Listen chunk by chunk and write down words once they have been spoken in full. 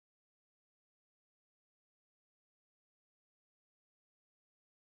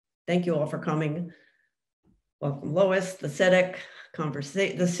thank you all for coming. Welcome, Lois. The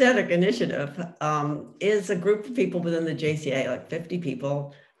Tzedek initiative is a group of people within the JCA, like 50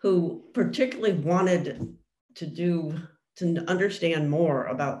 people, who particularly wanted to understand more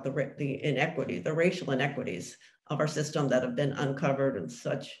about the inequity, the racial inequities of our system that have been uncovered in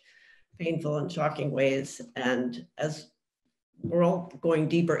such painful and shocking ways. And as we're all going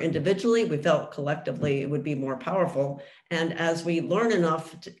deeper individually, we felt collectively it would be more powerful. And as we learn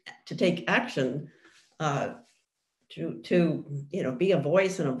enough to take action, to be a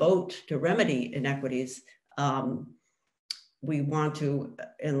voice and a vote to remedy inequities, we want to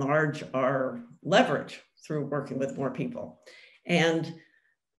enlarge our leverage through working with more people. And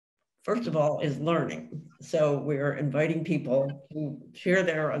first of all is learning. So we're inviting people to share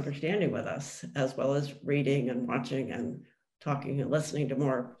their understanding with us, as well as reading and watching and talking and listening to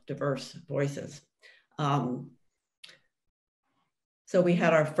more diverse voices. So we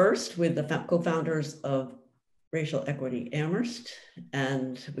had our first with the co-founders of Racial Equity Amherst,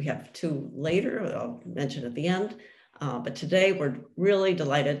 and we have two later, I'll mention at the end. But today we're really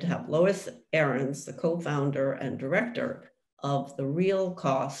delighted to have Lois Ahrens, the co-founder and director of the Real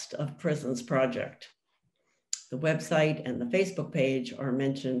Cost of Prisons project. The website and the Facebook page are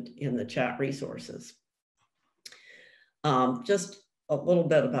mentioned in the chat resources. Just a little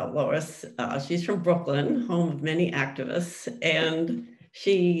bit about Lois. She's from Brooklyn, home of many activists, and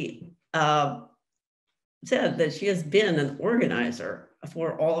she said that she has been an organizer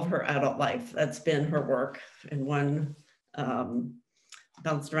for all of her adult life. That's been her work, and one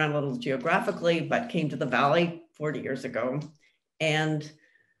bounced around a little geographically, but came to the Valley 40 years ago. And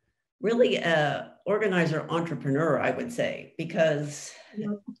really a organizer entrepreneur, I would say, because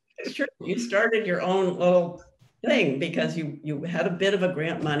it's true, you started your own little thing because you had a bit of a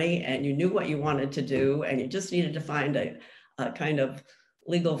grant money and you knew what you wanted to do, and you just needed to find a kind of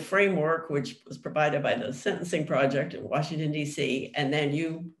legal framework, which was provided by the Sentencing Project in Washington, D.C. And then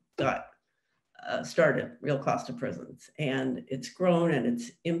you got started Real Cost of Prisons, and it's grown and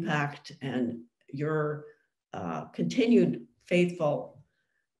its impact and your continued faithful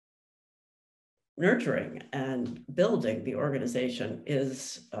nurturing and building the organization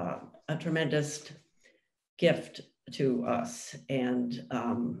is a tremendous gift to us. And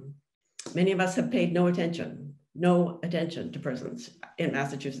many of us have paid no attention to prisons in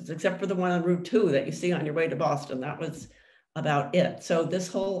Massachusetts, except for the one on Route 2 that you see on your way to Boston. That was about it. So this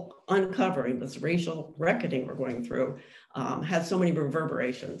whole uncovering, this racial reckoning we're going through has so many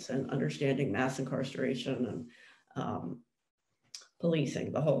reverberations, and understanding mass incarceration and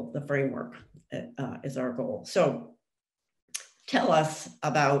policing, the framework is our goal. So tell us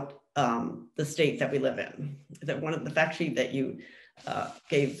about the state that we live in. That one of the fact sheet that you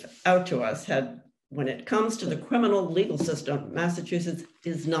gave out to us had, when it comes to the criminal legal system, Massachusetts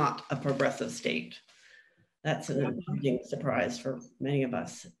is not a progressive state. That's an impending surprise for many of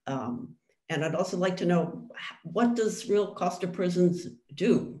us. And I'd also like to know, what does Real Cost of Prisons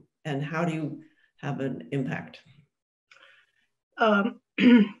do, and how do you have an impact?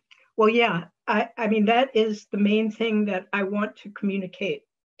 Well, yeah, I mean, that is the main thing that I want to communicate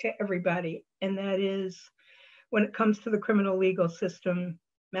to everybody. And that is, when it comes to the criminal legal system,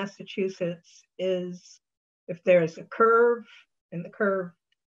 Massachusetts is, if there's a curve, and the curve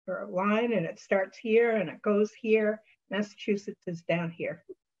or a line, and it starts here and it goes here, Massachusetts is down here.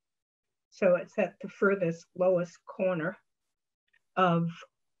 So it's at the furthest, lowest corner of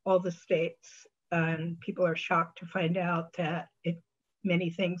all the states. And people are shocked to find out that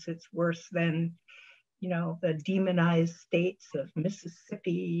many things it's worse than, the demonized states of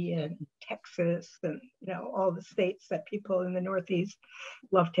Mississippi and Texas and, all the states that people in the Northeast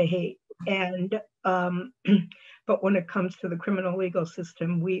love to hate. And, but when it comes to the criminal legal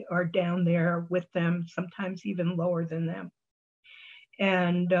system, we are down there with them, sometimes even lower than them.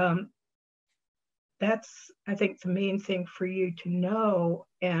 And that's, I think, the main thing for you to know.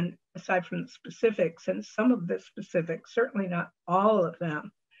 And aside from the specifics, and some of the specifics, certainly not all of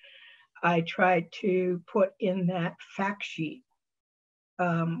them, I tried to put in that fact sheet,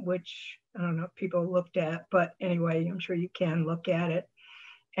 which I don't know if people looked at, but anyway, I'm sure you can look at it.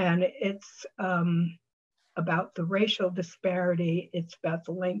 And it's about the racial disparity. It's about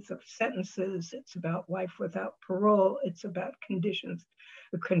the length of sentences. It's about life without parole. It's about conditions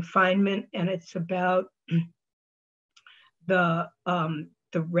of confinement. And it's about the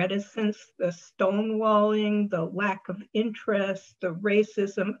reticence, the stonewalling, the lack of interest, the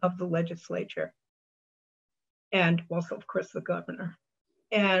racism of the legislature. And also, of course, the governor.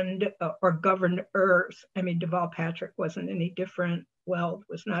 And, or governors. I mean, Deval Patrick wasn't any different. Weld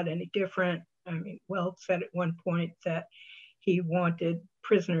was not any different. I mean, Weld said at one point that he wanted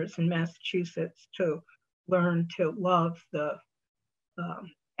prisoners in Massachusetts to learn to love the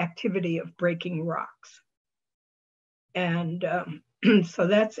activity of breaking rocks. And so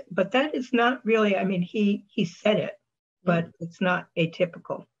but that is not really, I mean, he said it, but it's not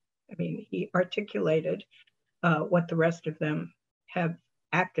atypical. I mean, he articulated what the rest of them have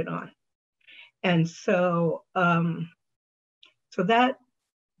acted on. And so,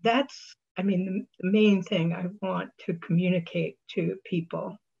 that's, I mean, the main thing I want to communicate to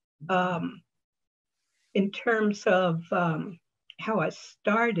people. In terms of how I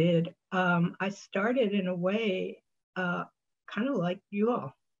started in a way kind of like you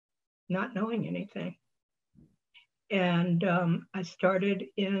all, not knowing anything. And I started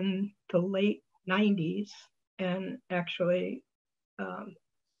in the late 90s, and actually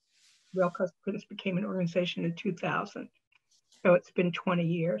Real Custody Prisons became an organization in 2000. So it's been 20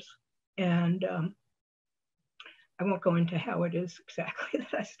 years. And I won't go into how it is exactly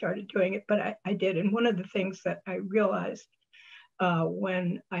that I started doing it, but I did. And one of the things that I realized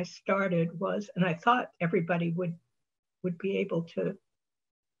when I started was, and I thought everybody would be able to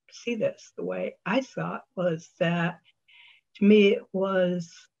see this the way I saw it, was that to me it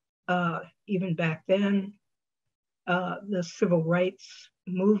was, even back then, the civil rights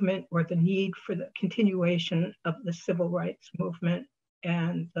movement, or the need for the continuation of the civil rights movement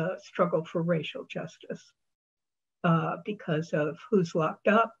and the struggle for racial justice, because of who's locked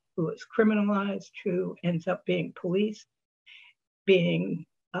up, who is criminalized, who ends up being policed, being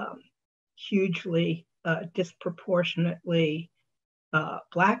hugely disproportionately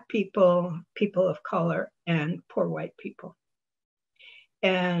Black people, people of color, and poor white people.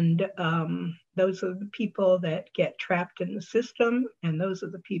 And those are the people that get trapped in the system, and those are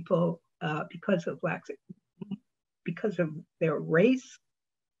the people, because of their race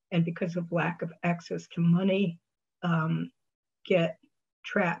and because of lack of access to money, get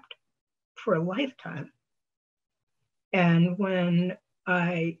trapped for a lifetime. And when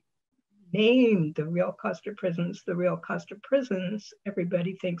I named the Real Custody Prisons the Real Custody Prisons,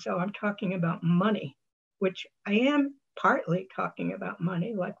 everybody thinks, oh, I'm talking about money, which I am partly talking about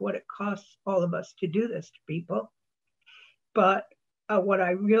money, like what it costs all of us to do this to people. But what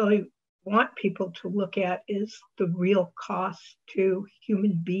I really want people to look at is the real cost to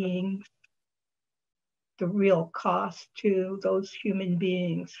human beings, the real cost to those human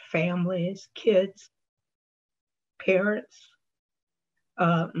beings, families, kids, parents,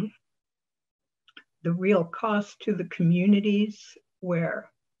 the real cost to the communities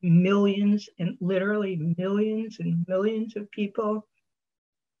where millions and literally millions and millions of people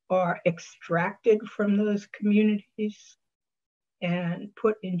are extracted from those communities and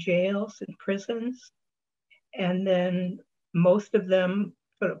put in jails and prisons, and then most of them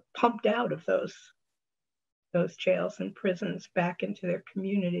sort of pumped out of those jails and prisons back into their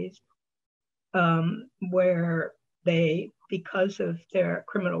communities, where they, because of their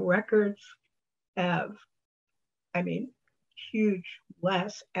criminal records, have, I mean, huge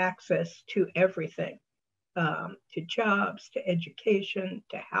less access to everything, to jobs, to education,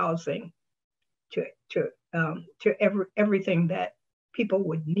 to housing, to everything that people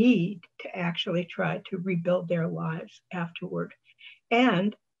would need to actually try to rebuild their lives afterward,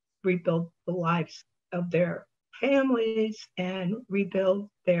 and rebuild the lives of their families and rebuild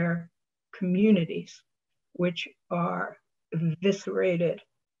their communities, which are eviscerated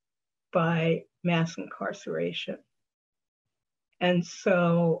by mass incarceration. And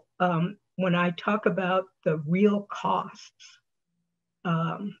so when I talk about the real costs,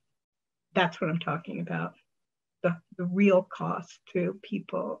 that's what I'm talking about, the real cost to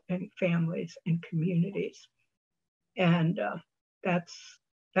people and families and communities. And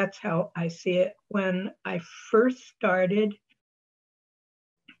that's how I see it. When I first started,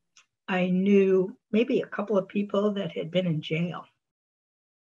 I knew maybe a couple of people that had been in jail.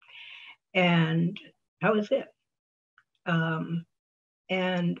 And that was it.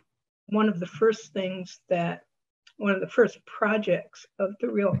 And one of the first projects of the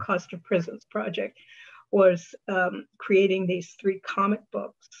Real Custody Prisons project was creating these 3 comic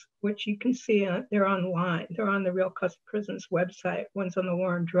books, which you can see, they're online. They're on the Real Custody Prisons website. One's on the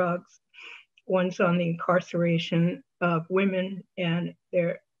war on drugs, one's on the incarceration of women and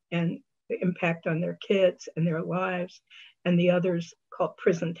the impact on their kids and their lives, and the other's called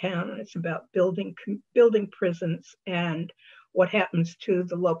Prison Town, and it's about building prisons and what happens to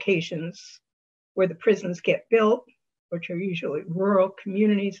the locations where the prisons get built, which are usually rural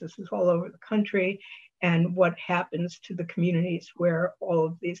communities. This is all over the country. And what happens to the communities where all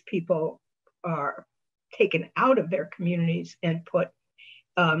of these people are taken out of their communities and put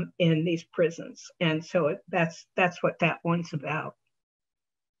in these prisons. And so that's what that one's about.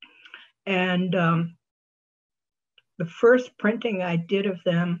 And the first printing I did of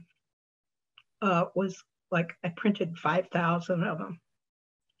them was like, I printed 5,000 of them.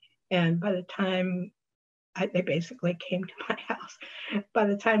 And by the time they basically came to my house, by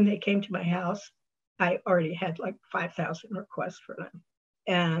the time they came to my house, I already had like 5,000 requests for them.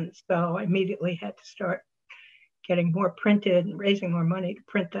 And so I immediately had to start getting more printed and raising more money to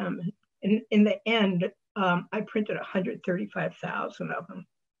print them. And in the end, I printed 135,000 of them.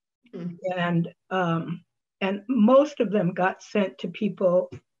 And most of them got sent to people,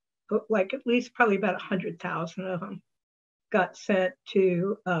 like at least probably about 100,000 of them got sent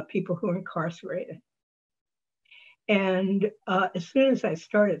to people who were incarcerated. And as soon as I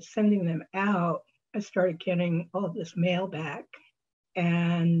started sending them out, I started getting all of this mail back.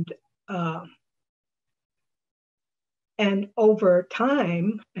 And over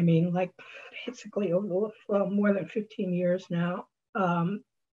time, I mean, like basically over more than 15 years now,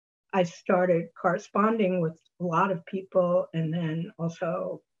 I started corresponding with a lot of people, and then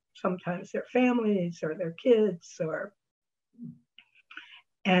also sometimes their families or their kids,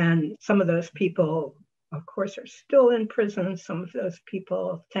 and some of those people, of course, are still in prison. Some of those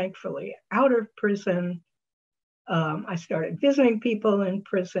people, thankfully, out of prison. I started visiting people in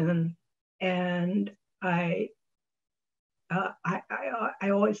prison, and I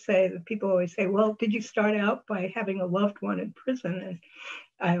always say, that people always say, well, did you start out by having a loved one in prison? And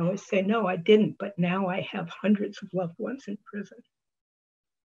I always say, no, I didn't, but now I have hundreds of loved ones in prison.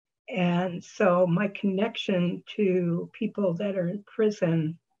 And so my connection to people that are in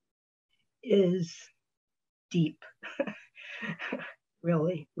prison is deep,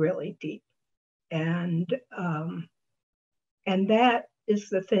 really, really deep. And that is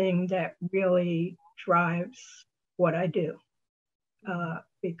the thing that really drives what I do,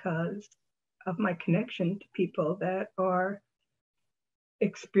 because of my connection to people that are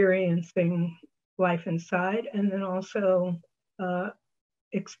experiencing life inside, and then also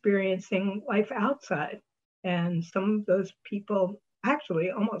experiencing life outside. And some of those people, actually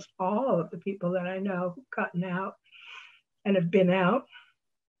almost all of the people that I know who've gotten out and have been out,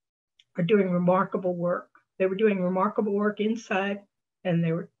 are doing remarkable work. They were doing remarkable work inside, and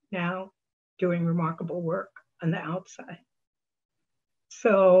they were now doing remarkable work on the outside.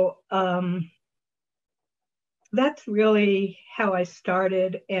 So that's really how I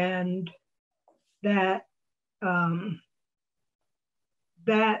started, and that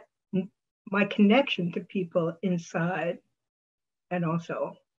my connection to people inside, and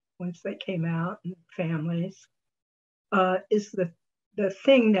also once they came out and families, is the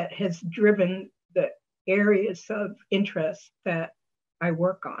thing that has driven the areas of interest that I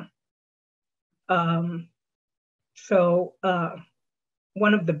work on. So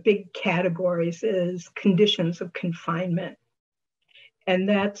one of the big categories is conditions of confinement. And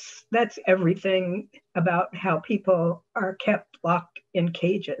that's everything about how people are kept locked in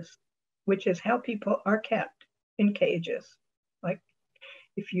cages, which is how people are kept in cages. Like,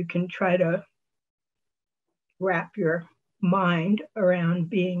 if you can try to wrap your mind around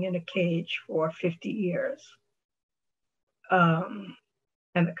being in a cage for 50 years, and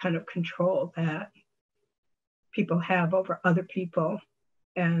the kind of control that people have over other people,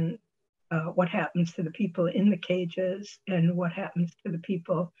 and what happens to the people in the cages, and what happens to the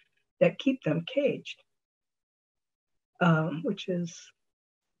people that keep them caged, which is,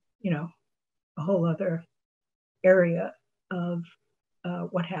 a whole other area of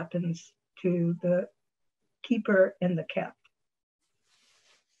what happens to the keeper and the kept.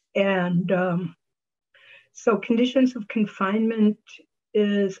 And so conditions of confinement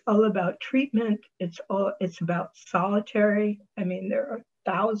is all about treatment. It's about solitary. I mean, there are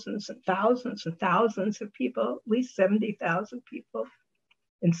thousands and thousands and thousands of people, at least 70,000 people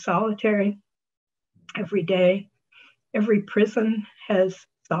in solitary every day. Every prison has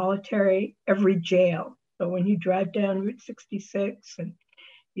solitary, every jail. So when you drive down Route 66 and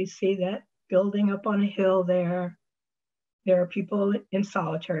you see that building up on a hill there are people in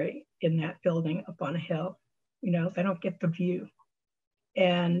solitary in that building up on a hill. They don't get the view.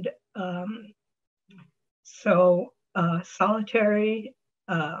 And so solitary,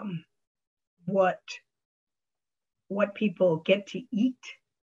 what people get to eat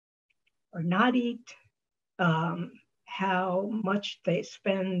or not eat, how much they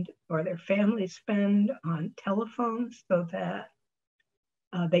spend or their families spend on telephones so that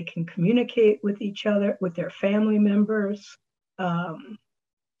they can communicate with each other, with their family members.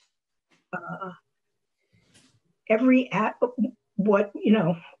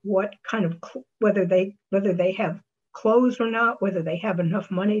 What kind of, whether they have clothes or not, whether they have enough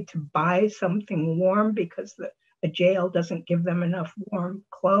money to buy something warm because a jail doesn't give them enough warm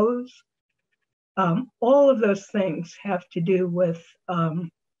clothes. All of those things have to do with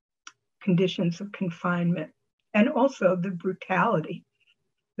conditions of confinement, and also the brutality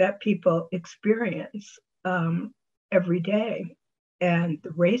that people experience every day, and the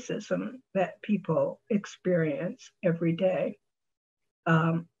racism that people experience every day.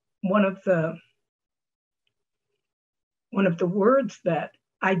 One of the words that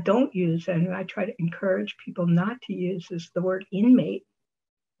I don't use, and I try to encourage people not to use, is the word inmate,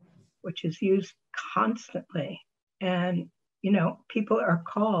 which is used constantly. And, you know, people are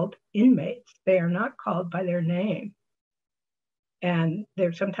called inmates. They are not called by their name. And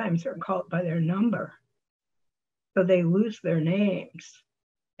sometimes they're called by their number. So they lose their names.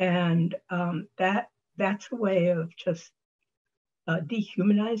 And that's a way of just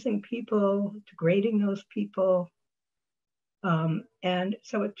dehumanizing people, degrading those people. And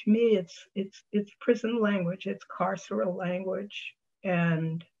so to me, it's prison language, it's carceral language.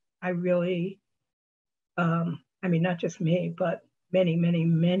 And I really, I mean, not just me, but many, many,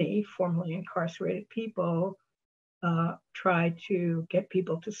 many formerly incarcerated people try to get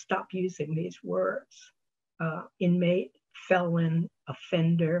people to stop using these words. Inmate, felon,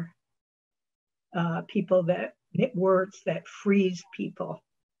 offender, words that freeze people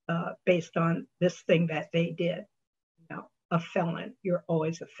based on this thing that they did. You know, a felon, you're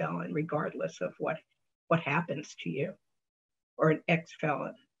always a felon, regardless of what happens to you, or an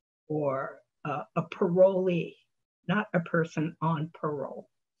ex-felon, or a parolee, not a person on parole.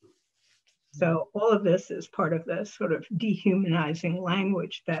 So all of this is part of the sort of dehumanizing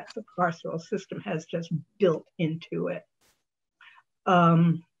language that the carceral system has just built into it.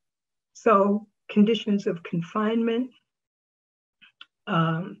 So conditions of confinement,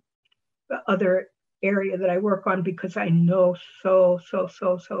 the other area that I work on, because I know so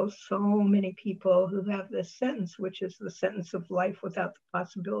many people who have this sentence, which is the sentence of life without the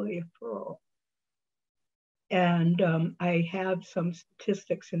possibility of parole. And I have some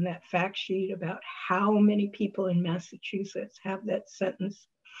statistics in that fact sheet about how many people in Massachusetts have that sentence,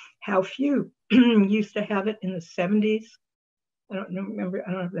 how few used to have it in the 70s. I don't remember,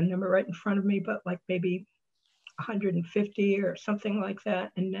 I don't have the number right in front of me, but like maybe 150 or something like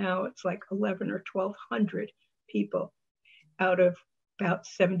that. And now it's like 11 or 1,200 people out of about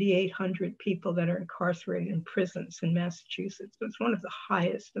 7,800 people that are incarcerated in prisons in Massachusetts. So it's one of the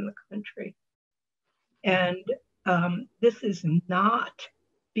highest in the country. And this is not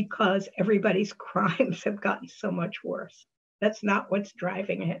because everybody's crimes have gotten so much worse. That's not what's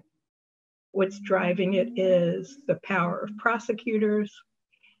driving it. What's driving it is the power of prosecutors,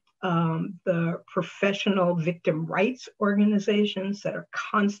 the professional victim rights organizations that are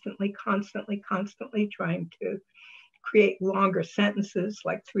constantly trying to create longer sentences,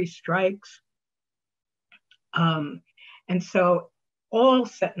 like 3 strikes. And so all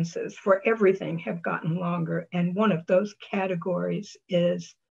sentences for everything have gotten longer. And one of those categories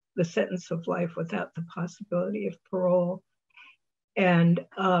is the sentence of life without the possibility of parole. And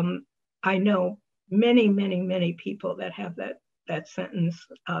I know many people that have that sentence.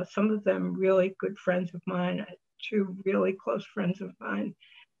 Some of them really good friends of mine, 2 really close friends of mine,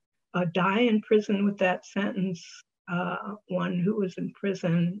 die in prison with that sentence. One who was in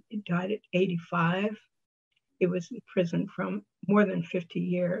prison, he died at 85. He was in prison from more than 50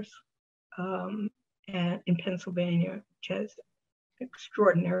 years, and in Pennsylvania, which has an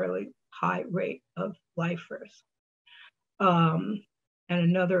extraordinarily high rate of lifers. And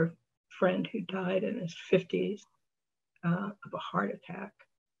another friend who died in his 50s of a heart attack,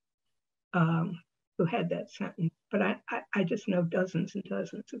 who had that sentence. But I just know dozens and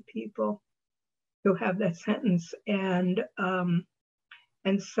dozens of people who have that sentence. And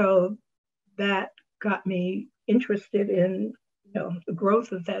so that got me interested in, you know, the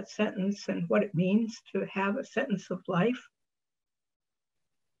growth of that sentence and what it means to have a sentence of life.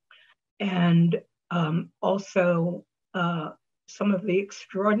 And also some of the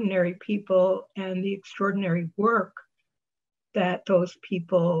extraordinary people and the extraordinary work that those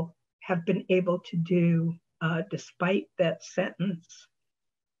people have been able to do despite that sentence.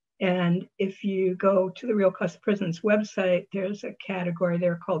 And if you go to the Real Cost Prisons website, there's a category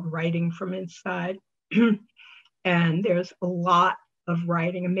there called Writing from Inside. And there's a lot of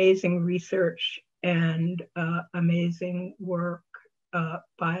writing, amazing research, and amazing work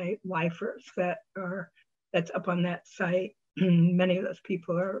by lifers that's up on that site. Many of those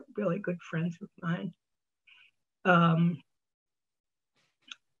people are really good friends of mine.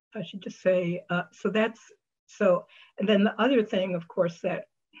 I should just say, and then the other thing, of course, that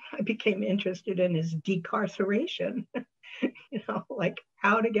I became interested in is decarceration. Like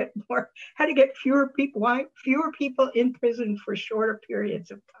how to get fewer people, why fewer people in prison for shorter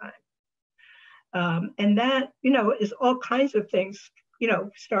periods of time. And that, is all kinds of things,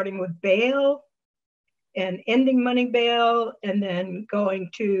 starting with bail and ending money bail, and then going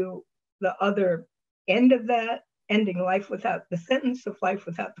to the other end of that, ending life without the sentence of life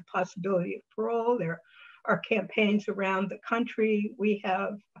without the possibility of parole. There are campaigns around the country. We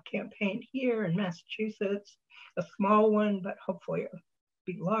have a campaign here in Massachusetts, a small one, but hopefully it'll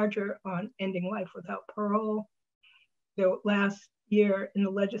be larger, on ending life without parole. Last year in the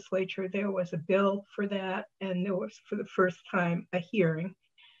legislature, there was a bill for that, and there was, for the first time, a hearing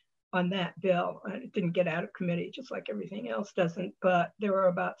on that bill. And it didn't get out of committee, just like everything else doesn't, but there were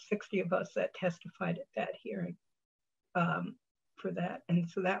about 60 of us that testified at that hearing for that. And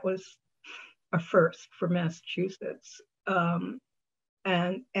so that was a first for Massachusetts. And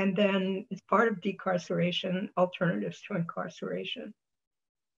then as part of decarceration, alternatives to incarceration.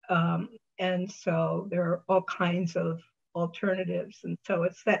 And so there are all kinds of alternatives. And so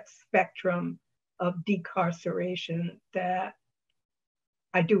it's that spectrum of decarceration that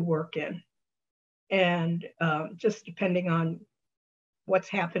I do work in. And just depending on what's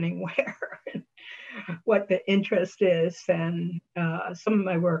happening where, and what the interest is. And some of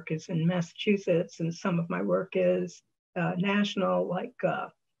my work is in Massachusetts, and some of my work is national, like the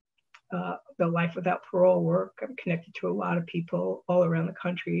Life Without Parole work. I'm connected to a lot of people all around the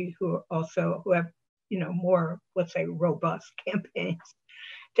country who have, more, let's say, robust campaigns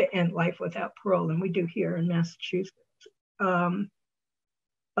to end life without parole than we do here in Massachusetts.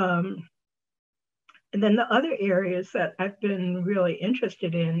 And then the other areas that I've been really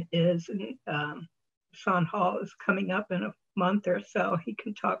interested in is, Sean Hall is coming up in a month or so. He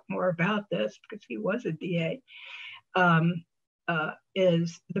can talk more about this because he was a DA,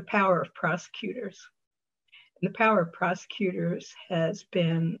 is the power of prosecutors. And the power of prosecutors has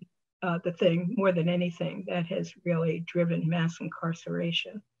been the thing, more than anything, that has really driven mass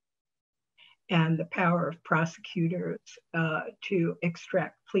incarceration. And the power of prosecutors to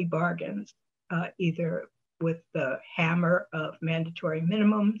extract plea bargains, either with the hammer of mandatory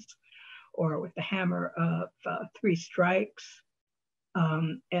minimums or with the hammer of 3 strikes,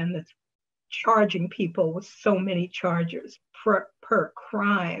 and the charging people with so many charges per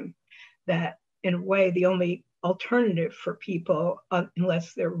crime that, in a way, the only alternative for people,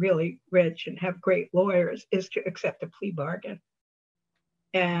 unless they're really rich and have great lawyers, is to accept a plea bargain.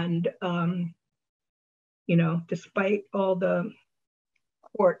 And, despite all the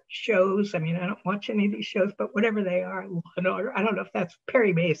court shows, I mean, I don't watch any of these shows, but whatever they are, Law and Order, I don't know if that's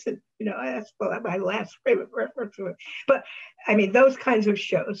Perry Mason, that's my last favorite reference to it. But I mean, those kinds of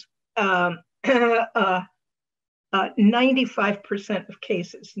shows, 95% of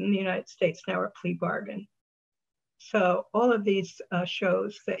cases in the United States now are plea bargain. So all of these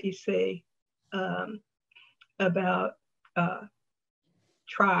shows that you see about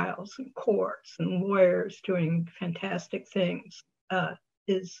trials and courts and lawyers doing fantastic things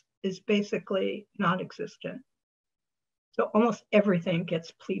is basically non-existent. So almost everything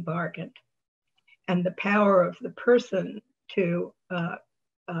gets plea bargained. And the power of the person to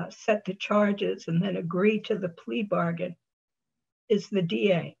set the charges and then agree to the plea bargain is the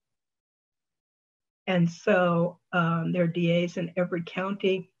DA. And so there are DAs in every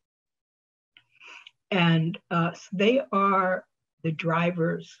county. And they are the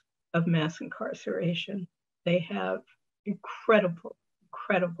drivers of mass incarceration. They have incredible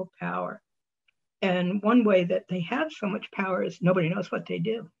power. And one way that they have so much power is nobody knows what they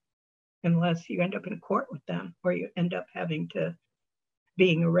do unless you end up in court with them, or you end up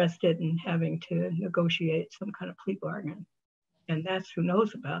being arrested and having to negotiate some kind of plea bargain. And that's who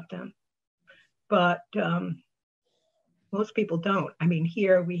knows about them. But most people don't. I mean,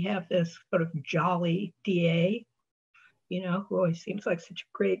 here we have this sort of jolly DA, who always seems like such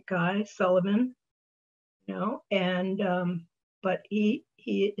a great guy, Sullivan, and but he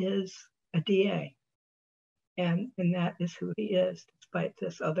is a DA, and that is who he is, despite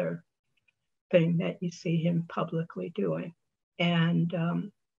this other thing that you see him publicly doing. And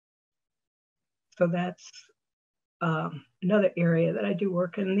so that's another area that I do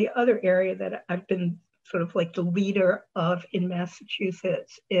work in. The other area that I've been sort of like the leader of in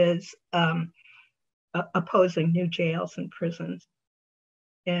Massachusetts is opposing new jails and prisons.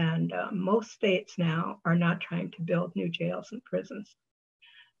 And most states now are not trying to build new jails and prisons.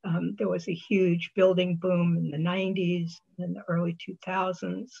 There was a huge building boom in the 90s and the early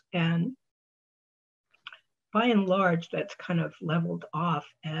 2000s. And by and large, that's kind of leveled off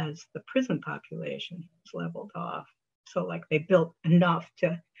as the prison population is leveled off. So like they built enough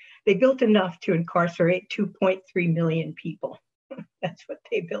to incarcerate 2.3 million people. That's what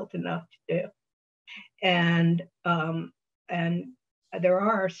they built enough to do. And there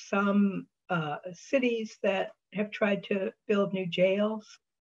are some cities that have tried to build new jails,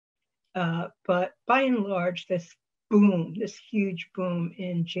 but by and large, this huge boom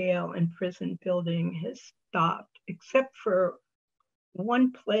in jail and prison building has stopped, except for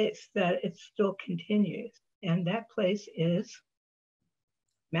one place that it still continues, and that place is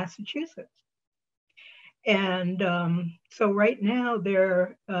Massachusetts. And so right now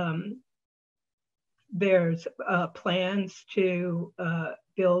there's plans to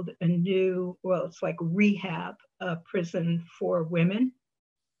build a new, well, it's like rehab prison for women,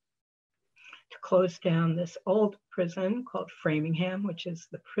 to close down this old prison called Framingham, which is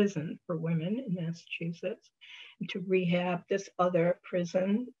the prison for women in Massachusetts, and to rehab this other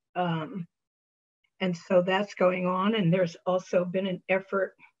prison. And so that's going on. And there's also been an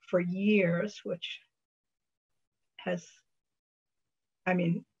effort for years, which has, I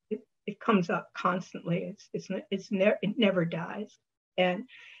mean, it comes up constantly. It never dies. And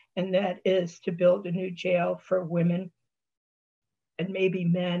that is to build a new jail for women and maybe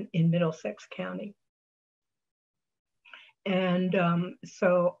men in Middlesex County. And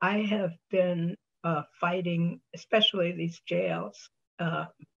so I have been fighting, especially these jails,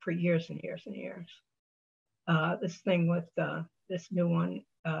 for years and years and years. This thing with this new one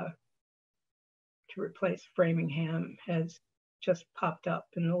to replace Framingham has just popped up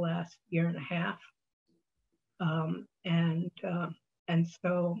in the last year and a half. And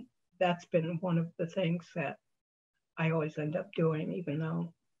so that's been one of the things that I always end up doing, even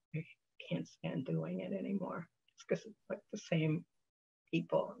though I can't stand doing it anymore. It's because it's like the same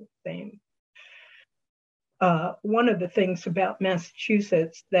people, same. One of the things about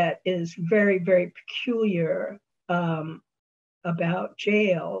Massachusetts that is very, very peculiar about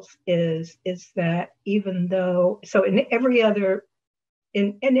jails is that even though, so in every other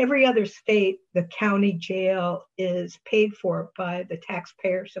state, the county jail is paid for by the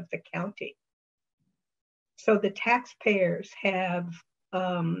taxpayers of the county. So the taxpayers have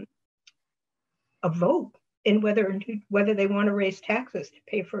a vote in whether they want to raise taxes to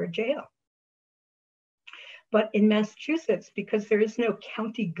pay for a jail. But in Massachusetts, because there is no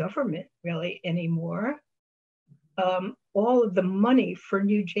county government really anymore, all of the money for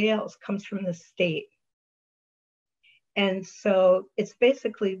new jails comes from the state. And so it's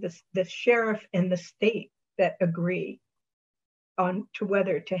basically the sheriff and the state that agree on to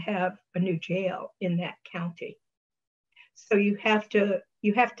whether to have a new jail in that county. So you have to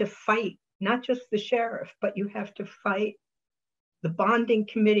fight, not just the sheriff, but you have to fight the bonding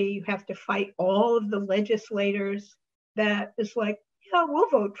committee. You have to fight all of the legislators that is like, yeah, we'll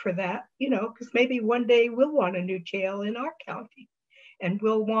vote for that, because maybe one day we'll want a new jail in our county and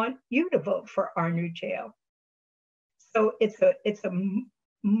we'll want you to vote for our new jail. So it's a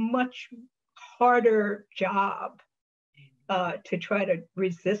much harder job to try to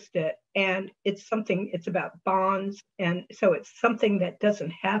resist it. And it's about bonds. And so it's something that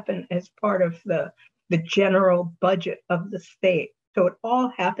doesn't happen as part of the general budget of the state. So it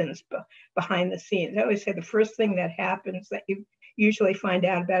all happens behind the scenes. I always say the first thing that happens that you usually find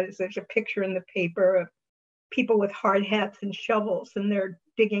out about is there's a picture in the paper of people with hard hats and shovels, and they're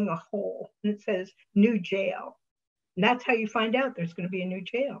digging a hole, and it says new jail. And that's how you find out there's going to be a new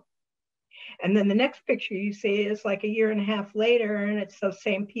jail. And then the next picture you see is like a year and a half later, and it's those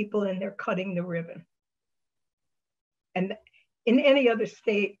same people, and they're cutting the ribbon. And in any other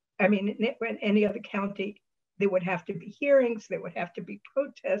state, in any other county, there would have to be hearings, there would have to be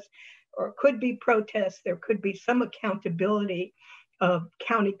protests, or could be protests. There could be some accountability of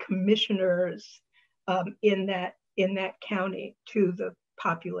county commissioners in that county to the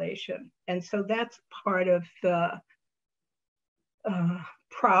population. And so that's part of the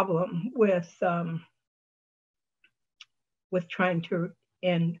problem with trying to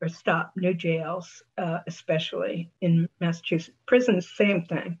end or stop new jails, especially in Massachusetts. Prisons, same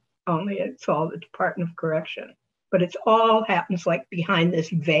thing, only it's all the Department of Correction. But it's all happens like behind this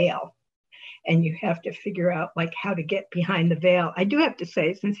veil. And you have to figure out like how to get behind the veil. I do have to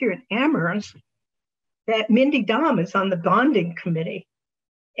say, since you're at Amherst, that Mindy Dahm is on the bonding committee.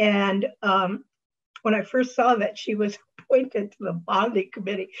 And when I first saw that she was appointed to the bonding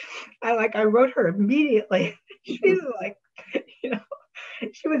committee, I wrote her immediately. She's like,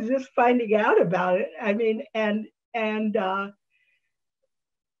 she was just finding out about it.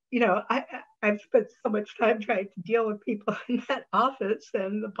 I've spent so much time trying to deal with people in that office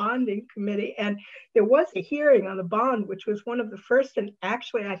and the bonding committee. And there was a hearing on the bond, which was one of the first, and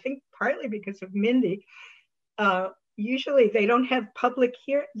actually, I think partly because of Mindy, usually they don't have public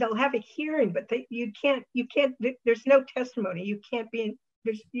hear. They'll have a hearing, but you can't. There's no testimony. You can't be.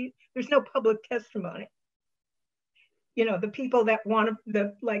 There's no public testimony. You know, the people that want to,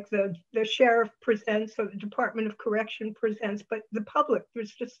 the sheriff presents or the Department of Correction presents, but the public,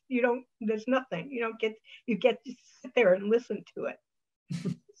 there's nothing. You get to sit there and listen to it.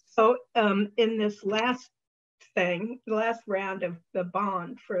 So in this last round of the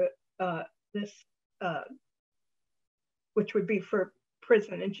bond for this, which would be for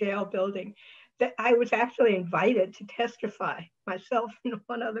prison and jail building, that I was actually invited to testify, myself and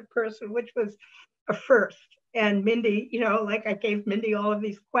one other person, which was a first. And Mindy, I gave Mindy all of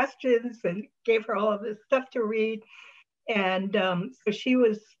these questions and gave her all of this stuff to read. And so she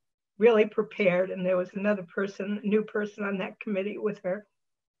was really prepared. And there was another person, a new person on that committee with her,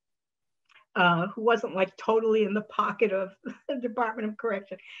 who wasn't like totally in the pocket of the Department of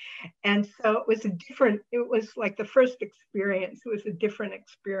Correction. And so it was like the first experience. It was a different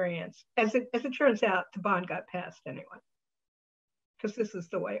experience. As it turns out, the bond got passed anyway, because this is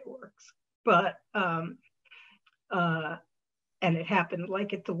the way it works. But, and it happened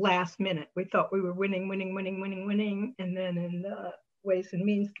like at the last minute. We thought we were winning. And then in the Ways and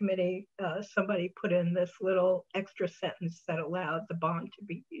Means Committee, somebody put in this little extra sentence that allowed the bond to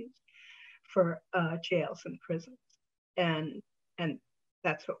be used for jails and prisons. And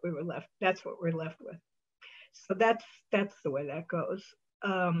that's what we're left with. So that's the way that goes.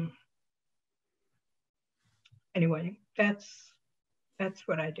 Anyway, that's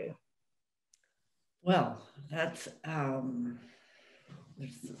what I do. Well, that's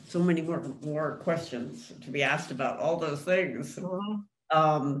there's so many more questions to be asked about all those things.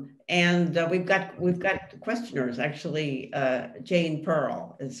 And we've got questioners actually. Jane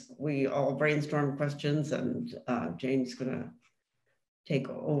Pearl we all brainstorm questions, and Jane's gonna take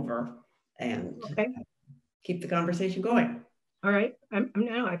over and keep the conversation going. All right.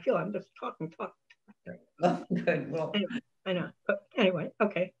 I feel I'm just talking. Oh, good. Well, I know. But anyway,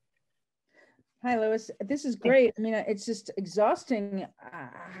 okay. Hi, Lois. This is great. I mean, it's just exhausting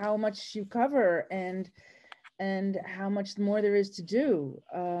how much you cover and how much more there is to do.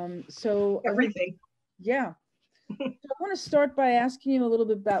 So everything. Yeah. So I want to start by asking you a little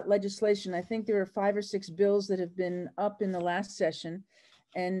bit about legislation. I think there are 5 or 6 bills that have been up in the last session,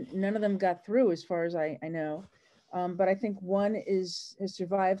 and none of them got through as far as I know. But I think one has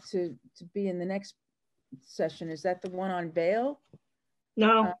survived to be in the next session. Is that the one on bail?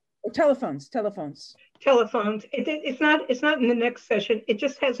 No. Telephones. It's not in the next session. It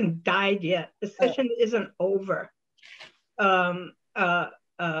just hasn't died yet. The session isn't over. And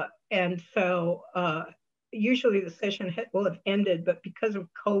so usually the session will have ended, but because of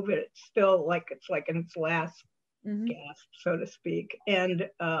COVID, it's still it's like in its last gasp, so to speak.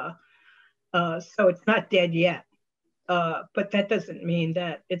 And so it's not dead yet. But that doesn't mean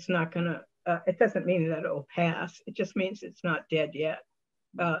that it's not gonna. It doesn't mean that it'll pass. It just means it's not dead yet.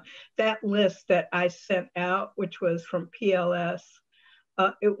 That list that I sent out, which was from PLS,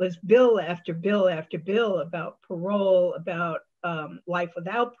 it was bill after bill after bill about parole, about life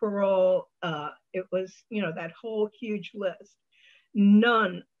without parole. It was, that whole huge list.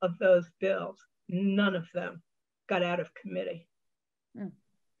 None of those bills, none of them got out of committee.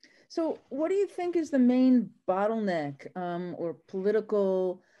 So what do you think is the main bottleneck or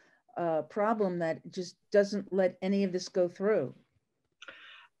political problem that just doesn't let any of this go through?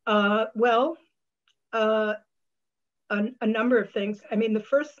 Well, a number of things. I mean, the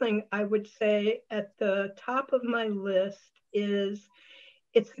first thing I would say at the top of my list is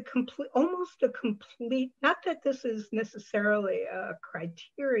it's almost a complete, not that this is necessarily a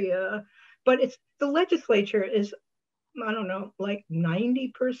criteria, but it's the legislature is, I don't know, like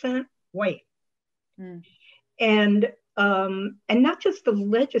 90% white. And not just the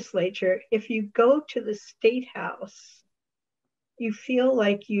legislature, if you go to the State House, you feel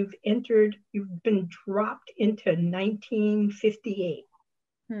like you've been dropped into 1958.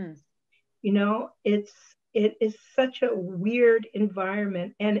 It is such a weird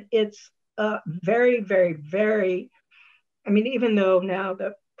environment, and it's very, very, very, I mean, even though now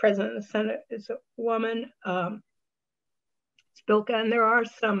the president of the Senate is a woman, Spilka, and there are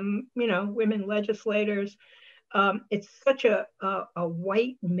some, women legislators, it's such a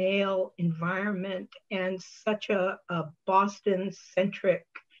white male environment and such a Boston-centric,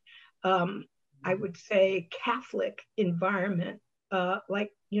 I would say, Catholic environment.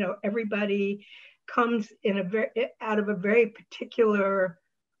 Everybody comes out of a very particular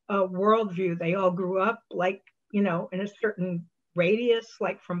worldview. They all grew up in a certain radius,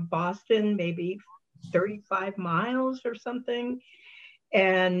 like from Boston, maybe 35 miles or something.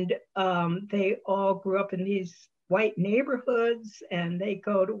 And they all grew up in these white neighborhoods, and they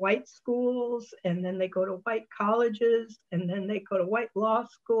go to white schools, and then they go to white colleges, and then they go to white law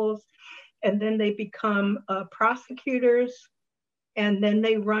schools, and then they become prosecutors, and then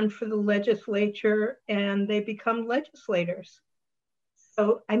they run for the legislature, and they become legislators.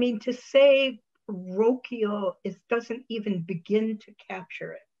 So, I mean, to say parochial doesn't even begin to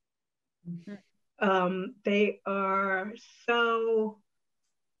capture it. Mm-hmm. They are so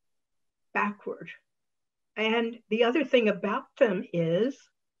backward. And the other thing about them is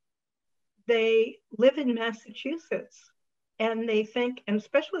they live in Massachusetts, and they think, and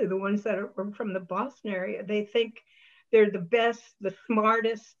especially the ones that are from the Boston area, they think they're the best, the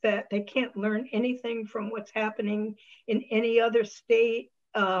smartest, that they can't learn anything from what's happening in any other state,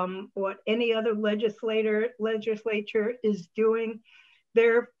 what any other legislature is doing.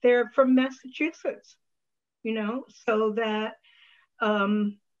 They're from Massachusetts, you know, so that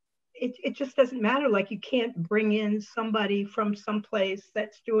it just doesn't matter. Like, you can't bring in somebody from someplace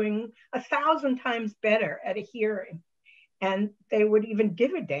that's doing 1,000 times better at a hearing, and they would even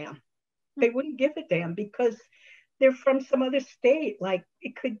give a damn. They wouldn't give a damn because they're from some other state. Like,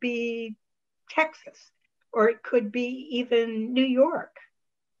 it could be Texas, or it could be even New York,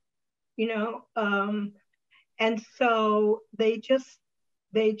 you know. And so they just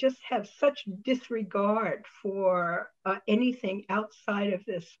have such disregard for anything outside of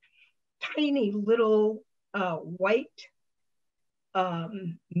this tiny little white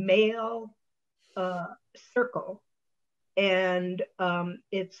male circle. And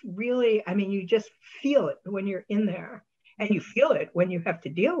it's really, I mean, you just feel it when you're in there, and you feel it when you have to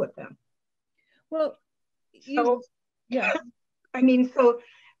deal with them. Well, so yeah, I mean, so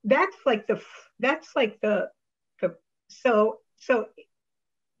that's like the so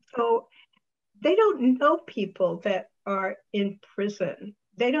they don't know people that are in prison.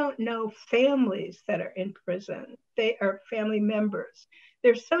 They don't know families that are in prison. They are family members.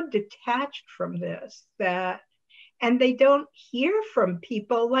 They're so detached from this and they don't hear from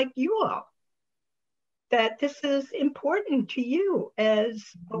people like you all, that this is important to you as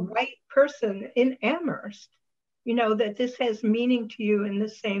a white person in Amherst, you know, that this has meaning to you in the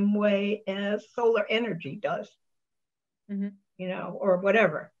same way as solar energy does, mm-hmm. you know, or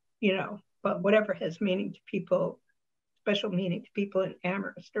whatever, you know, but whatever has meaning to people, special meaning to people in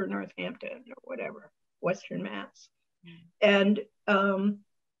Amherst or Northampton or whatever, Western Mass. And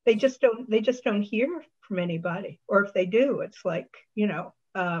they just don't hear from anybody. Or if they do, it's like, you know,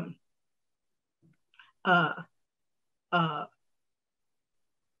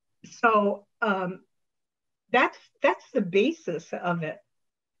 so that's the basis of it.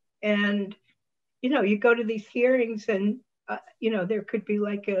 And, you know, you go to these hearings and, you know, there could be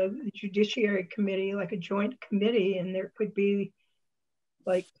like a judiciary committee, like a joint committee, and there could be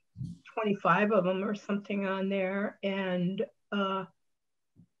like 25 of them or something on there. And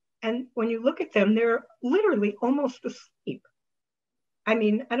when you look at them, they're literally almost asleep. I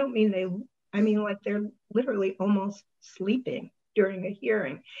mean, I don't mean I mean like they're literally almost sleeping during a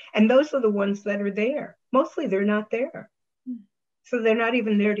hearing. And those are the ones that are there. Mostly they're not there. So they're not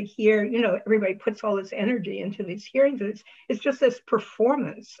even there to hear, you know, everybody puts all this energy into these hearings. It's just this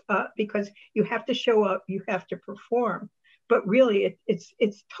performance because you have to show up, you have to perform. But really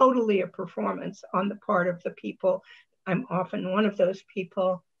it's totally a performance on the part of the people. I'm often one of those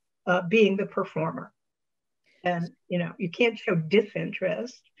people being the performer. And, you know, you can't show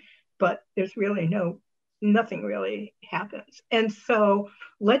disinterest, but there's really nothing really happens. And so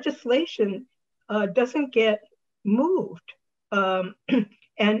legislation doesn't get moved. And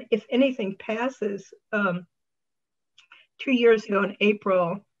if anything passes, 2 years ago in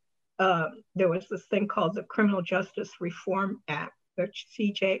April, there was this thing called the Criminal Justice Reform Act, the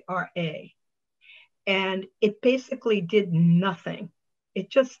CJRA. And it basically did nothing. It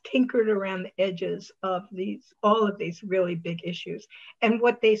just tinkered around the edges of all of these really big issues. And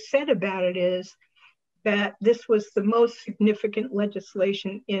what they said about it is that this was the most significant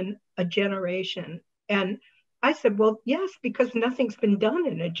legislation in a generation. And I said, well, yes, because nothing's been done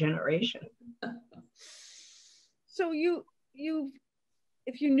in a generation. So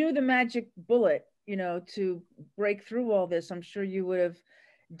if you knew the magic bullet, you know, to break through all this, I'm sure you would have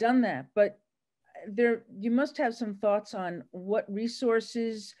done that. But you must have some thoughts on what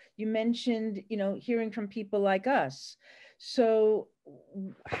resources you mentioned, you know, hearing from people like us. So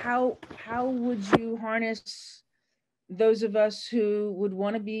how would you harness those of us who would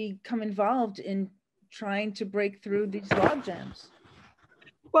want to become involved in trying to break through these log jams?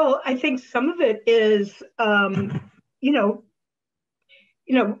 Well, I think some of it is, you know,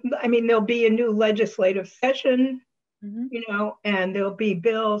 I mean, there'll be a new legislative session, mm-hmm. you know, and there'll be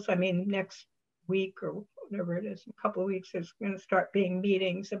bills. I mean, next week or whatever it is, a couple of weeks, there's going to start being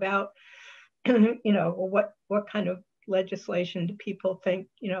meetings about, well, what kind of legislation do people think,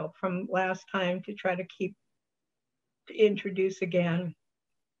 from last time to try to introduce again.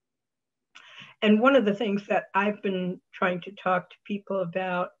 And one of the things that I've been trying to talk to people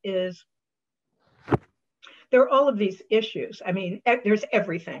about is there are all of these issues. I mean, there's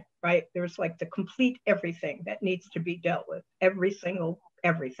everything, right? There's like the complete everything that needs to be dealt with, every single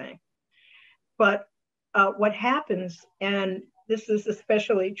everything. But what happens, and this is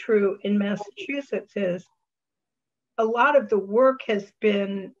especially true in Massachusetts, is a lot of the work has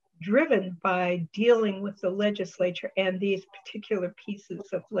been driven by dealing with the legislature and these particular pieces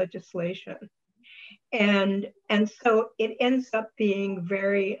of legislation. And so it ends up being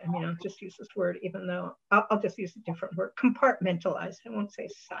very, I'll just use this word, even though I'll just use a different word, compartmentalized. I won't say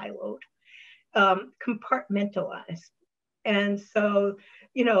siloed, compartmentalized. And so,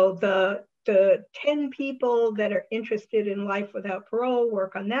 the 10 people that are interested in life without parole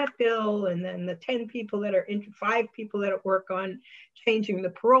work on that bill, and then the 10 people that are into 5 people that work on changing the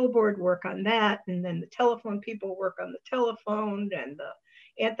parole board work on that, and then the telephone people work on the telephone, and the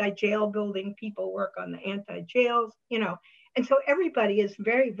anti-jail building people work on the anti-jails, and so everybody is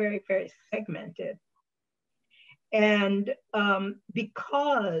very, very, very segmented. And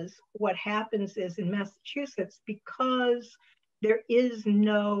because what happens is in Massachusetts, because there is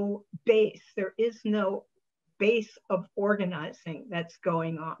no base of organizing that's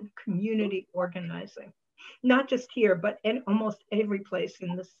going on, community organizing, not just here, but in almost every place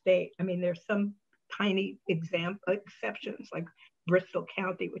in the state. I mean, there's some tiny exceptions, like Bristol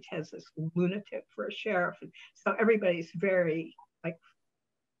County, which has this lunatic for a sheriff. And so everybody's very,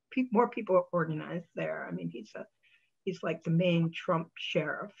 more people are organized there. I mean, he's like the main Trump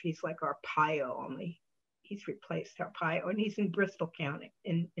sheriff. He's like Arpaio, only he's replaced Arpaio, and he's in Bristol County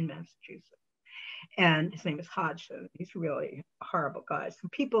in Massachusetts. And his name is Hodgson. He's really a horrible guy. So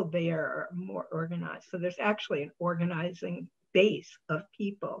people there are more organized. So there's actually an organizing base of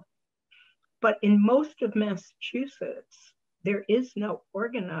people. But in most of Massachusetts, there is no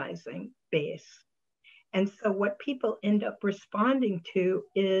organizing base. And so what people end up responding to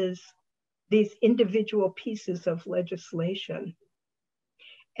is these individual pieces of legislation.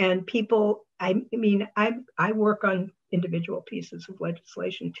 And people, I work on individual pieces of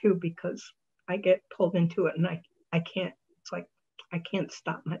legislation too, because I get pulled into it and I can't, it's like, I can't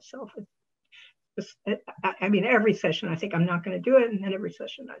stop myself. Every session I think I'm not going to do it, and then every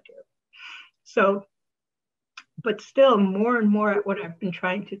session I do. So, but still more and more what I've been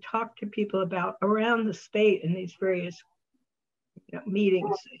trying to talk to people about around the state in these various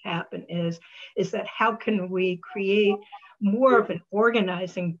meetings that happen is that how can we create more of an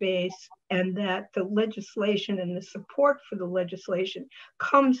organizing base, and that the legislation and the support for the legislation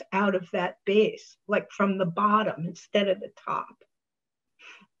comes out of that base, like from the bottom instead of the top.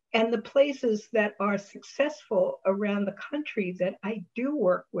 And the places that are successful around the country that I do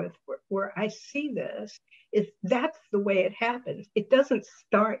work with, where I see this, is that's the way it happens. It doesn't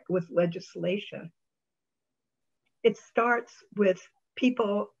start with legislation. It starts with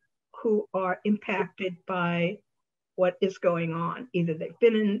people who are impacted by what is going on. Either they've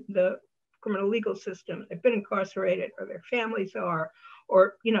been in the criminal legal system, they've been incarcerated, or their families are,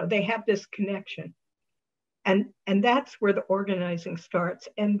 or they have this connection. And that's where the organizing starts.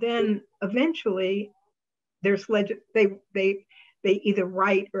 And then eventually there's they either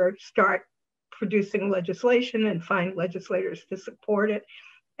write or start producing legislation and find legislators to support it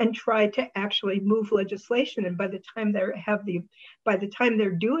and try to actually move legislation. And by the time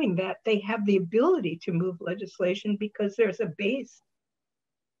they're doing that, they have the ability to move legislation because there's a base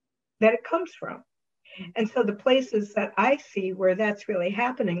that it comes from. And so the places that I see where that's really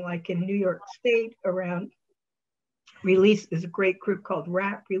happening, like in New York State around release, there's a great group called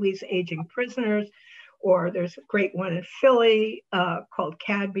RAP, Release Aging Prisoners, or there's a great one in Philly called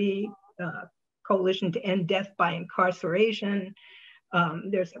CADB, Coalition to End Death by Incarceration.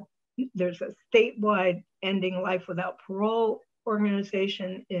 There's a statewide Ending Life Without Parole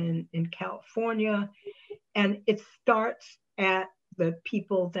organization in California. And it starts at the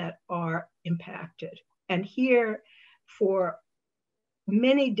people that are impacted. And here, for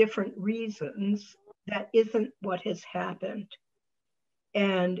many different reasons, that isn't what has happened.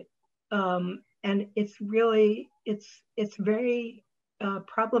 And it's really, it's very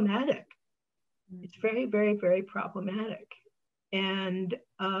problematic. It's very, very, very problematic. And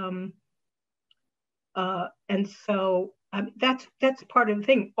so that's part of the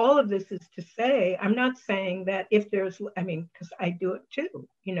thing. All of this is to say, I'm not saying that if there's, because I do it too,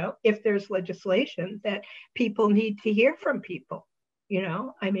 if there's legislation that people need to hear from people,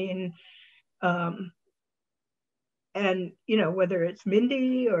 And, you know, whether it's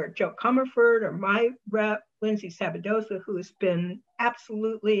Mindy or Joe Comerford or my rep, Lindsay Sabadosa, who has been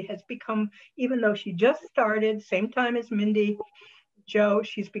absolutely, has become, even though she just started, same time as Mindy, Joe,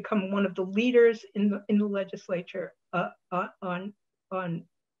 she's become one of the leaders in the legislature on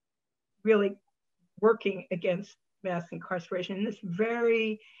really working against mass incarceration in this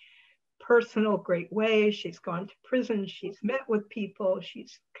very personal, great way. She's gone to prison. She's met with people.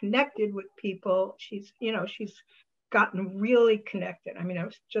 She's connected with people. She's, you know, she's gotten really connected. I mean, I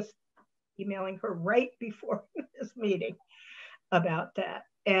was just emailing her right before this meeting about that.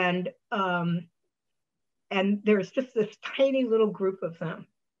 And there's just this tiny little group of them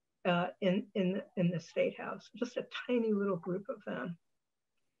in the State House, just a tiny little group of them.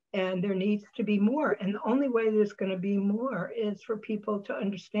 And there needs to be more. And the only way there's going to be more is for people to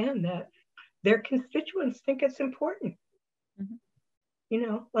understand that their constituents think it's important. Mm-hmm. You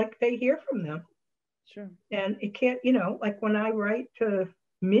know, like they hear from them. Sure. And it can't, you know, like when I write to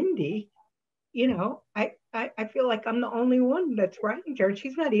Mindy, you know, I feel like I'm the only one that's writing to her.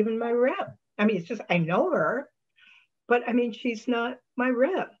 She's not even my rep. I mean, it's just, I know her, but I mean, she's not my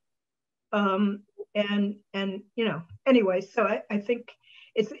rep. And you know, anyway, so I think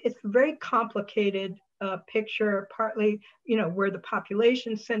it's a very complicated picture, partly, you know, where the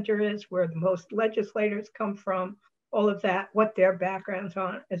population center is, where the most legislators come from, all of that, what their backgrounds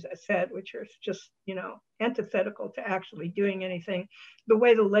on, as I said, which are just, you know, antithetical to actually doing anything. The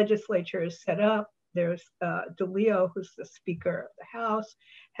way the legislature is set up, there's DeLeo, who's the Speaker of the House,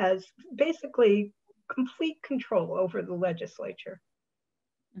 has basically complete control over the legislature.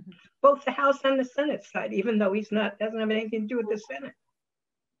 Mm-hmm. Both the House and the Senate side, even though he's not, doesn't have anything to do with the Senate.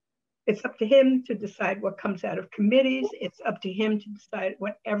 It's up to him to decide what comes out of committees. It's up to him to decide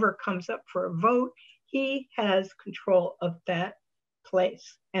whatever comes up for a vote. He has control of that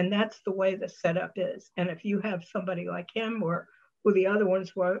place. And that's the way the setup is. And if you have somebody like him, or who the other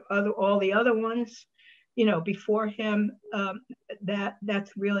ones were, all the other ones, you know, before him,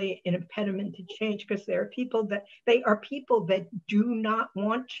 that's really an impediment to change, because they are people that do not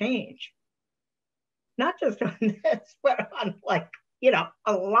want change. Not just on this, but on, like, you know,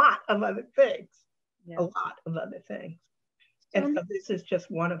 a lot of other things. Yeah. A lot of other things. And so this is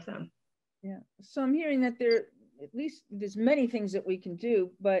just one of them. Yeah. So I'm hearing that there's many things that we can do,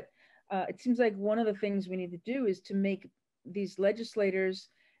 but it seems like one of the things we need to do is to make these legislators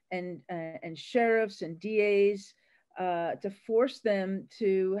and sheriffs and DAs to force them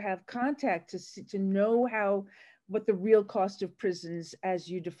to have contact, to know what the real cost of prisons, as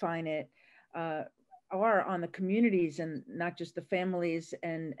you define it, are on the communities, and not just the families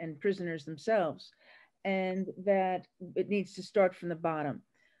and prisoners themselves, and that it needs to start from the bottom.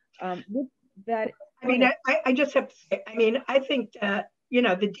 With that, I mean, I just have to say, I mean, I think that, you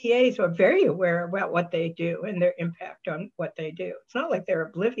know, the DAs are very aware about what they do and their impact on what they do. It's not like they're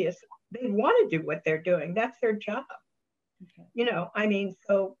oblivious. They want to do what they're doing. That's their job. Okay. You know, I mean,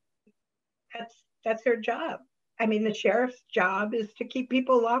 so that's their job. I mean, the sheriff's job is to keep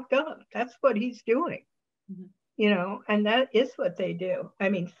people locked up. That's what he's doing. Mm-hmm. You know, and that is what they do. I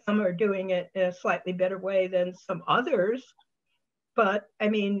mean, some are doing it in a slightly better way than some others, but I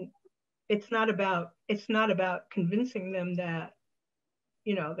mean, it's not about convincing them that,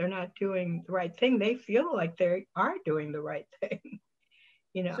 you know, they're not doing the right thing. They feel like they are doing the right thing.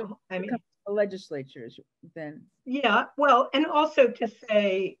 You know, so I mean, legislatures then. Yeah, well, and also to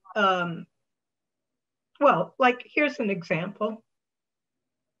say, well, like, here's an example.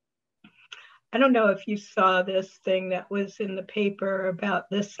 I don't know if you saw this thing that was in the paper about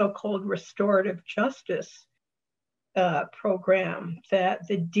this so-called restorative justice program that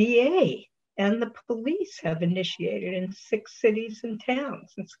the DA and the police have initiated in 6 cities and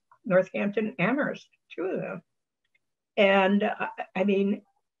towns. It's Northampton, Amherst, 2 of them. And I mean,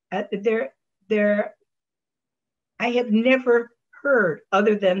 I have never heard,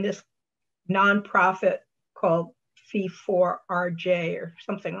 other than this nonprofit called C4RJ or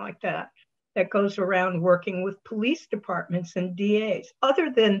something like that goes around working with police departments and DAs.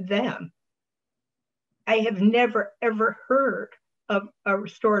 Other than them, I have never, ever heard of a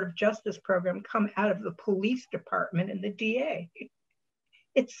restorative justice program come out of the police department and the DA.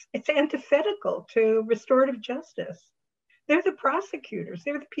 It's antithetical to restorative justice. They're the prosecutors.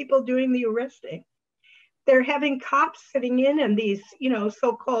 They're the people doing the arresting. They're having cops sitting in these, you know,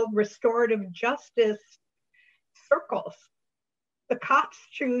 so-called restorative justice circles. The cops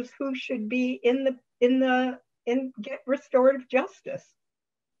choose who should be in get restorative justice.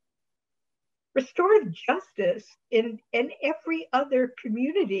 Restorative justice in every other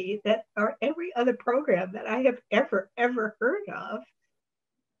community or every other program that I have ever heard of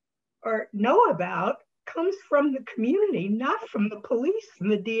or know about comes from the community, not from the police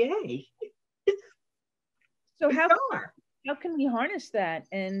and the DA. It's So bizarre. how can we harness that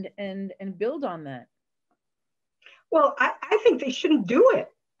and build on that? Well, I think they shouldn't do it.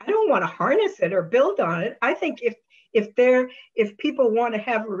 I don't want to harness it or build on it. I think if people want to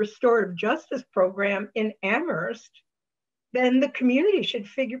have a restorative justice program in Amherst, then the community should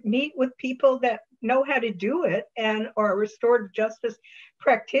meet with people that know how to do it and are restorative justice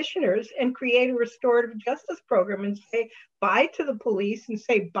practitioners and create a restorative justice program and say bye to the police and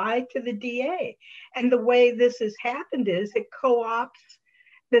say bye to the DA. And the way this has happened is it co-opts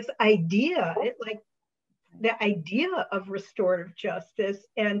this idea, the idea of restorative justice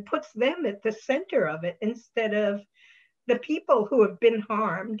and puts them at the center of it instead of the people who have been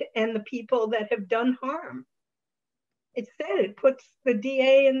harmed and the people that have done harm. Instead, it puts the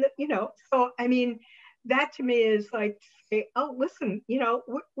DA in so I mean, that to me is like, say, oh, listen,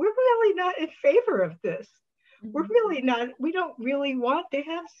 we're really not in favor of this. We're really not, we don't really want to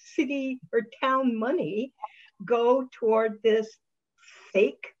have city or town money go toward this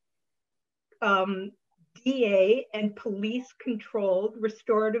fake DA and police controlled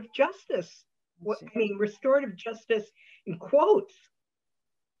restorative justice. Restorative justice in quotes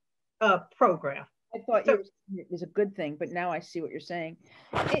program. I thought it was a good thing, but now I see what you're saying.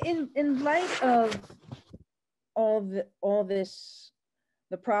 In light of all this,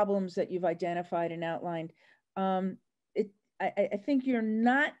 the problems that you've identified and outlined, I think you're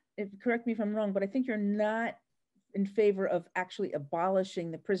not, correct me if I'm wrong, but I think you're not in favor of actually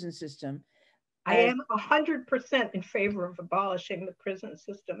abolishing the prison system. I am 100% in favor of abolishing the prison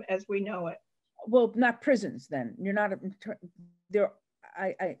system as we know it. Well, not prisons then. You're not there.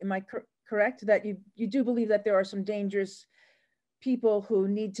 Am I correct that you do believe that there are some dangerous people who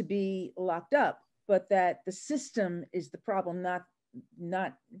need to be locked up, but that the system is the problem, not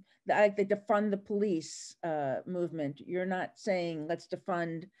like the defund the police movement. You're not saying let's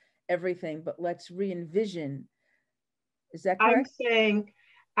defund everything, but let's re-envision. Is that correct?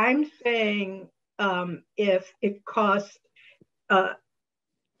 I'm saying if it costs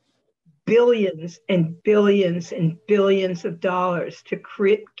billions and billions and billions of dollars to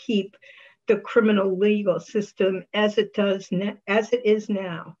keep the criminal legal system as it is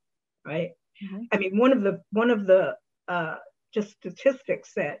now, right? Mm-hmm. I mean, one of the just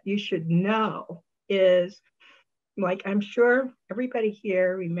statistics that you should know is, like, I'm sure everybody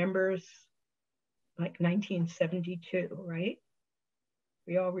here remembers like 1972, right?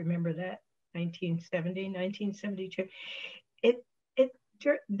 We all remember that, 1972.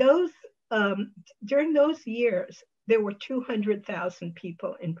 During those years, there were 200,000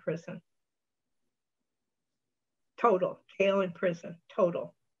 people in prison. Total, jail and prison,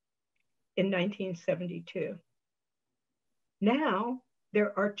 total, in 1972. Now,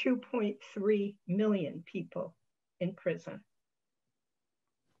 there are 2.3 million people in prison.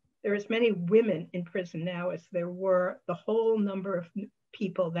 There are as many women in prison now as there were the whole number of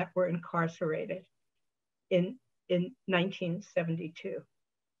people that were incarcerated in 1972.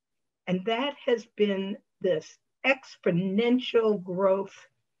 And that has been this exponential growth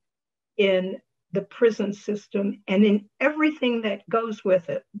in the prison system and in everything that goes with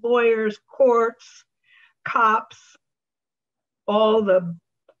it: lawyers, courts, cops, all the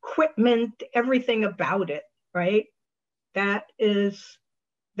equipment, everything about it, right? That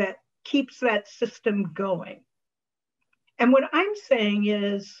keeps that system going. And what I'm saying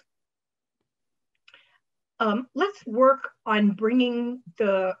is, let's work on bringing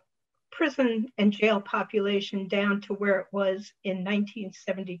the prison and jail population down to where it was in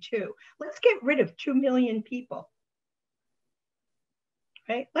 1972. Let's get rid of 2 million people,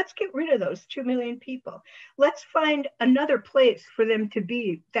 right? Let's get rid of those 2 million people. Let's find another place for them to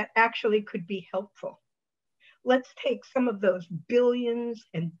be that actually could be helpful. Let's take some of those billions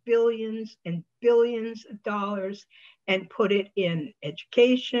and billions and billions of dollars and put it in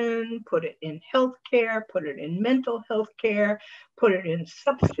education, put it in healthcare, put it in mental health care, put it in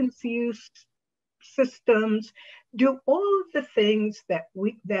substance use systems, do all of the things that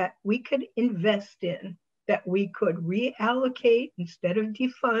we could invest in, that we could reallocate instead of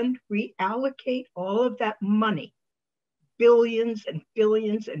defund, reallocate all of that money, billions and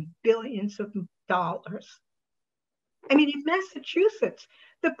billions and billions of dollars. I mean, in Massachusetts,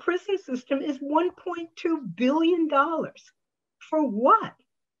 the prison system is $1.2 billion. For what?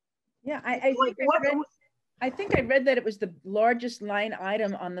 Yeah, I think I read that it was the largest line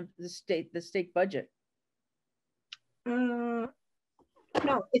item on the state budget. No,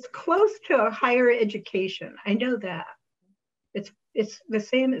 it's close to higher education. I know that. It's the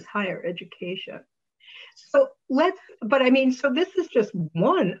same as higher education. So but I mean, so this is just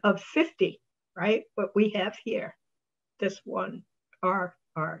one of 50, right? What we have here, this one, our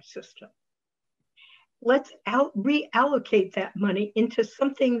system. Let's reallocate that money into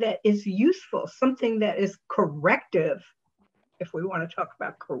something that is useful, something that is corrective, if we want to talk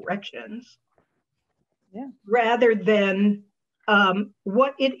about corrections, rather than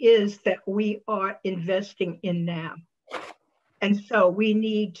what it is that we are investing in now. And so we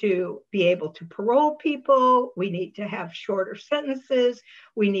need to be able to parole people. We need to have shorter sentences.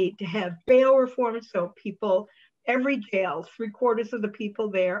 We need to have bail reform. So people, every jail, 3/4 of the people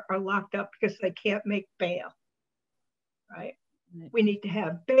there are locked up because they can't make bail, right? We need to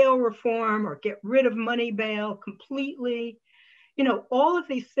have bail reform or get rid of money bail completely. You know, all of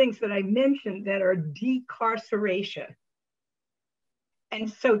these things that I mentioned that are decarceration. And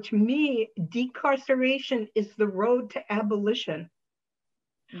so to me, decarceration is the road to abolition.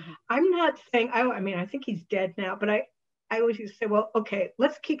 Mm-hmm. I'm not saying, I mean, I think he's dead now, but I always used to say, well, okay,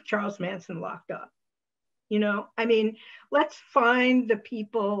 let's keep Charles Manson locked up. You know, I mean, let's find the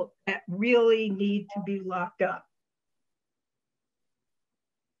people that really need to be locked up.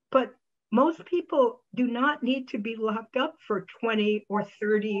 But most people do not need to be locked up for 20 or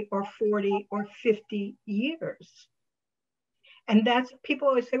 30 or 40 or 50 years. And that's, people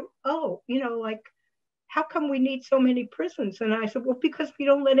always say, oh, you know, like, how come we need so many prisons? And I said, well, because we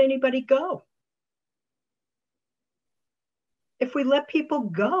don't let anybody go. If we let people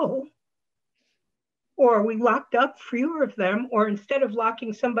go, or we locked up fewer of them, or instead of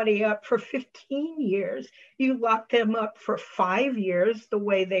locking somebody up for 15 years, you lock them up for 5 years, the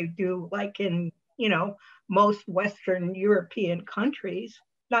way they do, like in, you know, most Western European countries,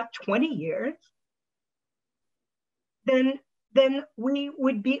 not 20 years, then we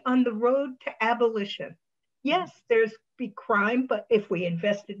would be on the road to abolition. Yes, there's be crime, but if we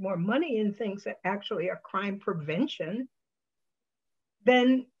invested more money in things that actually are crime prevention,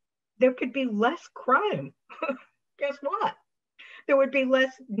 then there could be less crime. Guess what? There would be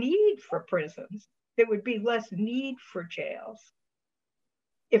less need for prisons. There would be less need for jails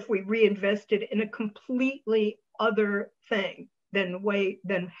if we reinvested in a completely other thing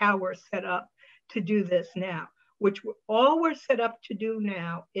than how we're set up to do this now, which all we're set up to do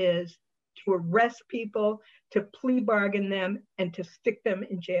now is to arrest people, to plea bargain them, and to stick them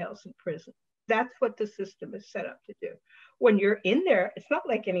in jails and prisons. That's what the system is set up to do. When you're in there, it's not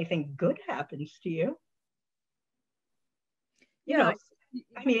like anything good happens to you. You know,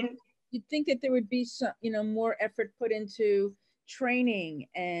 I mean, you'd think that there would be some, you know, more effort put into training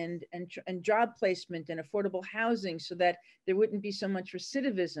and job placement and affordable housing so that there wouldn't be so much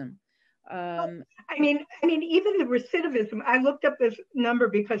recidivism. I mean, even the recidivism, I looked up this number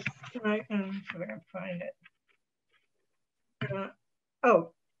because I'm going to find it.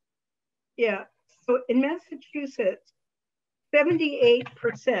 Oh, yeah. So in Massachusetts,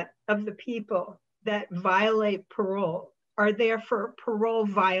 78% of the people that violate parole are there for a parole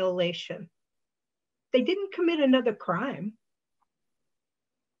violation. They didn't commit another crime.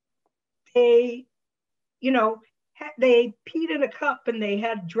 They, you know, they peed in a cup and they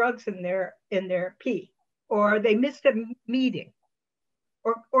had drugs in their pee, or they missed a meeting,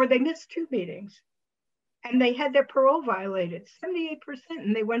 or they missed 2 meetings, and they had their parole violated, 78%,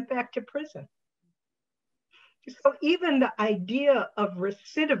 and they went back to prison. So even the idea of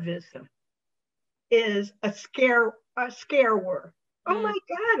recidivism is a scare word. Oh my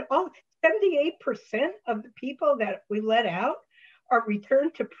God, 78% of the people that we let out are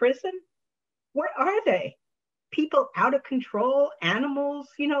returned to prison. What are they? People out of control, animals,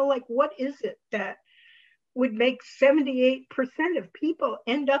 you know, like what is it that would make 78% of people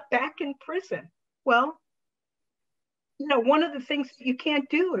end up back in prison? Well, you know, one of the things that you can't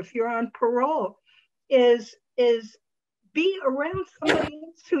do if you're on parole is be around somebody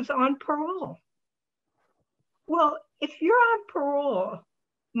else who's on parole. Well, if you're on parole,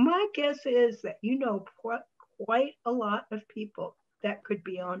 my guess is that you know quite a lot of people that could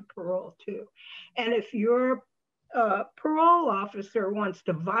be on parole too. And if your parole officer wants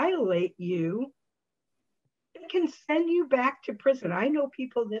to violate you, they can send you back to prison. I know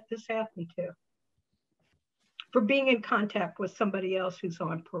people that this happened to, for being in contact with somebody else who's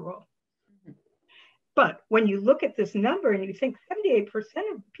on parole. Mm-hmm. But when you look at this number and you think 78%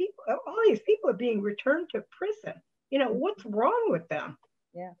 of people, all these people are being returned to prison, you know, what's wrong with them?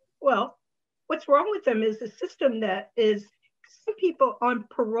 Yeah. Well, what's wrong with them is a system that is, some people on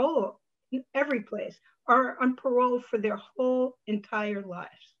parole in every place are on parole for their whole entire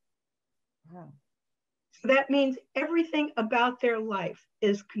lives. Wow. So that means everything about their life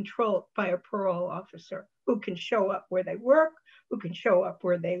is controlled by a parole officer who can show up where they work, who can show up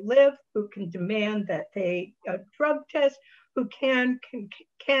where they live, who can demand that they drug test, who can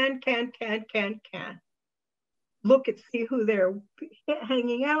look and see who they're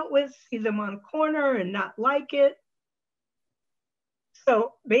hanging out with, see them on a corner and not like it.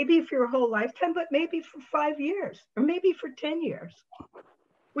 So maybe for your whole lifetime, but maybe for 5 years or maybe for 10 years,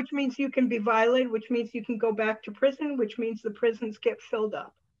 which means you can be violated, which means you can go back to prison, which means the prisons get filled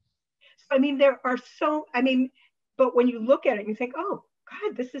up. So, I mean, there are but when you look at it, you think, oh,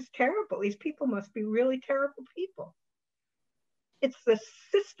 God, this is terrible. These people must be really terrible people. It's the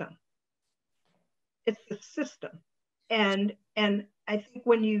system. It's the system. And I think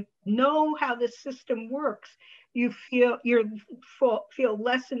when you know how the system works, you feel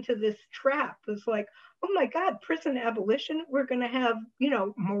less into this trap. It's like, oh my God, prison abolition, we're going to have,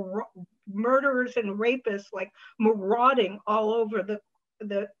 murderers and rapists like marauding all over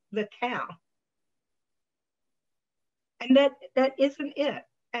the town. And that isn't it.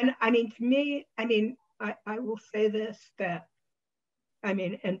 And I mean, to me, I will say this, that,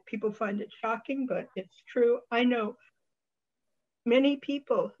 and people find it shocking, but it's true. I know many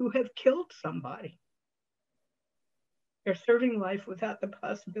people who have killed somebody. They're serving life without the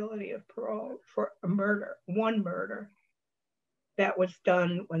possibility of parole for a murder, one murder that was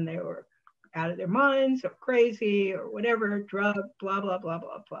done when they were out of their minds or crazy or whatever, drug, blah, blah, blah,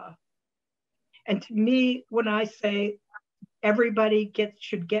 blah, blah. And to me, when I say everybody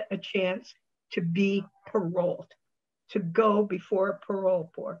should get a chance to be paroled, to go before a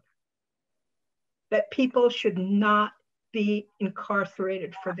parole board, that people should not be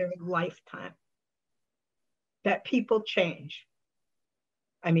incarcerated for their lifetime, that people change.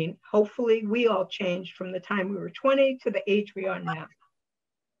 I mean, hopefully we all changed from the time we were 20 to the age we are now.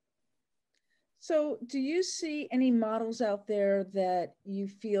 So do you see any models out there that you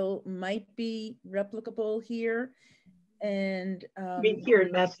feel might be replicable here? And I mean, here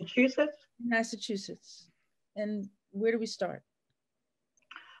in Massachusetts? Massachusetts. And where do we start?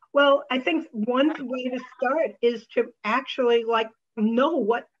 Well, I think one way to start is to actually know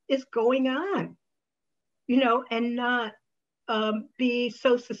what is going on, and not be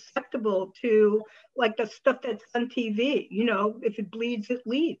so susceptible to the stuff that's on TV. If it bleeds, it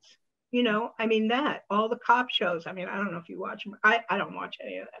leads. That all the cop shows. I don't know if you watch them. I don't watch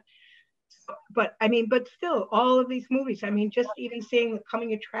any of that. So, but still, all of these movies. Just even seeing the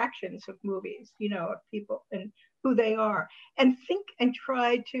coming attractions of movies. Of people and who they are, and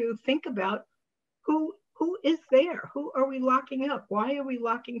try to think about who is there. Who are we locking up? Why are we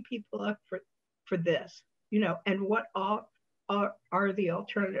locking people up for this? And what are the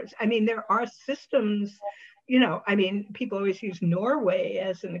alternatives? There are systems. People always use Norway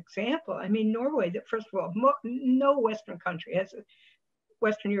as an example. Norway, first of all, no Western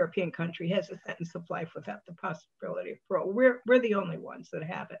European country has a sentence of life without the possibility of parole. We're the only ones that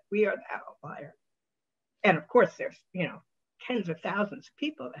have it. We are the outlier. And of course, there's, tens of thousands of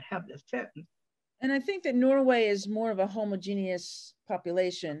people that have this sentence. And I think that Norway is more of a homogeneous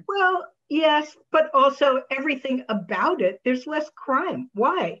population. Well, yes, but also everything about it, there's less crime.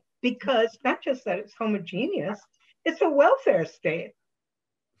 Why? Because not just that it's homogeneous, it's a welfare state.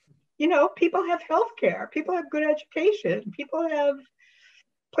 People have health care, people have good education, people have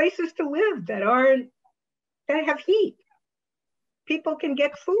places to live that have heat. People can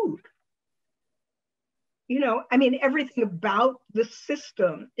get food. Everything about the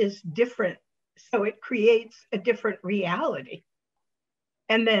system is different. So it creates a different reality.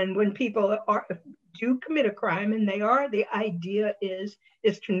 And then when people do commit a crime, and the idea is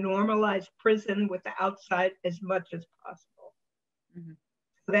to normalize prison with the outside as much as possible. Mm-hmm.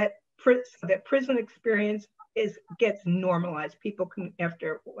 So that prison experience gets normalized. People can,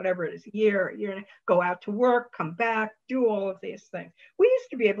 after whatever it is, a year, go out to work, come back, do all of these things. We used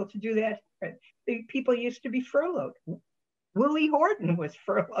to be able to do that. People used to be furloughed. Willie Horton was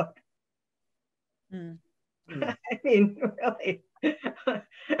furloughed. Mm. Really.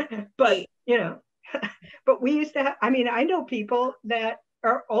 But, but we used to have, I know people that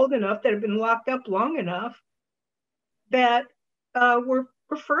are old enough, that have been locked up long enough, that were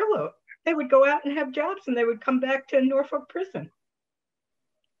furloughed. They would go out and have jobs, and they would come back to Norfolk prison.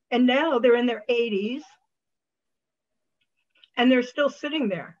 And now they're in their 80s, and they're still sitting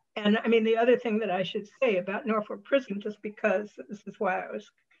there. And the other thing that I should say about Norfolk prison, just because this is why I was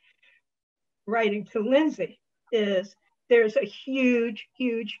writing to Lindsay, is there's a huge,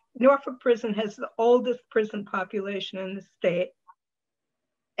 Norfolk prison has the oldest prison population in the state.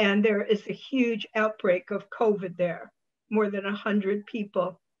 And there is a huge outbreak of COVID there. More than 100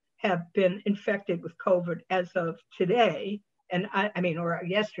 people have been infected with COVID as of today. And or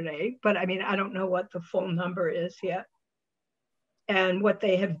yesterday, but I don't know what the full number is yet. And what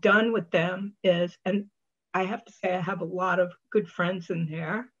they have done with them is, and I have to say I have a lot of good friends in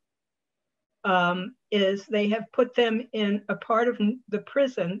there, is they have put them in a part of the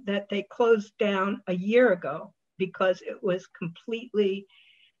prison that they closed down a year ago because it was completely,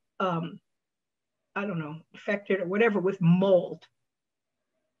 I don't know, infected or whatever with mold.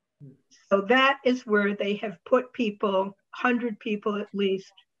 So that is where they have put people, 100 people at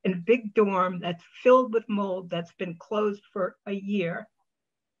least, in a big dorm that's filled with mold that's been closed for a year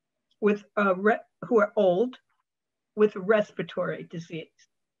with who are old with respiratory disease,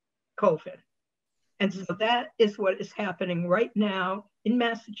 COVID. And so that is what is happening right now in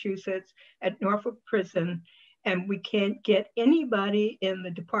Massachusetts at Norfolk Prison. And we can't get anybody in the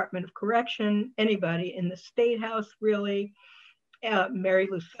Department of Correction, anybody in the State House, really. Mary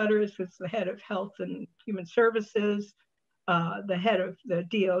Lou Sutters, who's the head of Health and Human Services, the head of the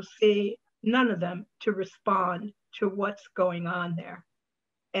DOC, none of them to respond to what's going on there.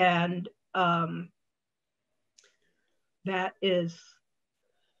 And that is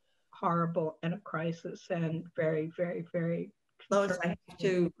horrible and a crisis and very, very, very. Lois, I have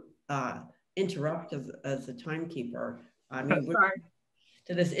to interrupt as a timekeeper. I mean,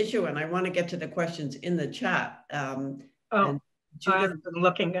 to this issue, and I want to get to the questions in the chat. I've been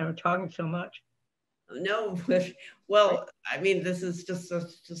looking and I'm talking so much. No, well, I mean, this is just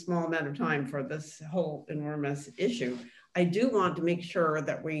a small amount of time for this whole enormous issue. I do want to make sure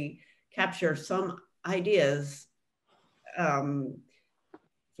that we capture some ideas for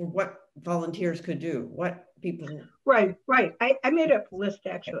what volunteers could do, what people. Right. I made up a list,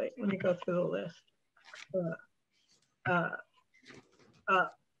 actually. Let me go through the list.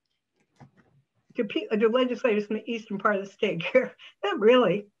 To legislators in the eastern part of the state here, not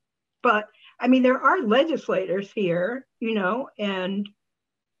really, but I mean, there are legislators here, you know, and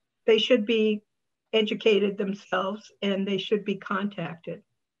they should be educated themselves and they should be contacted.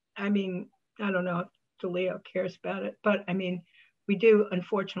 I mean, I don't know if DeLeo cares about it, but I mean, we do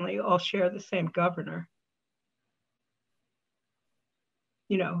unfortunately all share the same governor,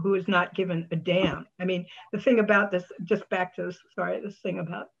 you know, who is not given a damn. I mean, the thing about this, just back to this, this thing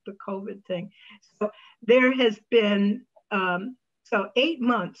about the COVID thing. So there has been, 8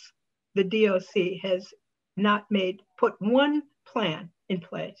 months, the DOC has not put one plan in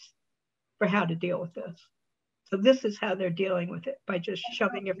place for how to deal with this. So this is how they're dealing with it, by just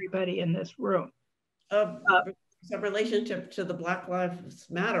shoving everybody in this room. It's a relationship to the Black Lives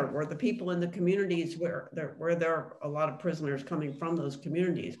Matter, where the people in the communities where there are a lot of prisoners coming from those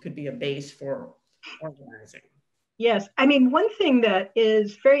communities could be a base for organizing. Yes, I mean, one thing that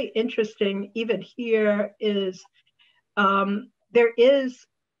is very interesting even here is there is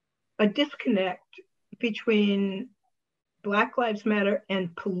a disconnect between Black Lives Matter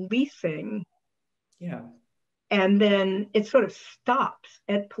and policing. Yeah. And then it sort of stops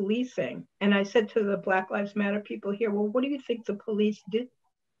at policing. And I said to the Black Lives Matter people here, well, what do you think the police do?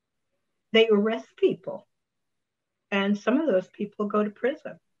 They arrest people. And some of those people go to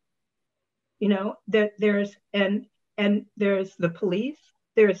prison. You know, there's the police,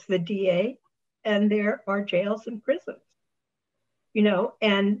 there's the DA, and there are jails and prisons. You know,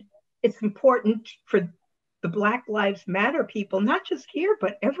 and it's important for the Black Lives Matter people, not just here,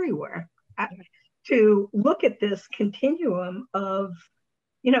 but everywhere, to look at this continuum of,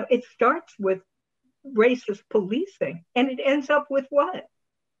 you know, it starts with racist policing and it ends up with what?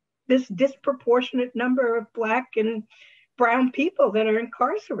 This disproportionate number of Black and brown people that are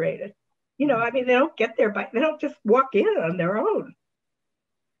incarcerated. You know, I mean, they don't get there they don't just walk in on their own.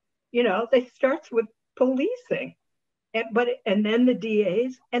 You know, they starts with policing, and then the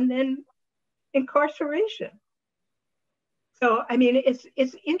DAs, and then incarceration. So, I mean,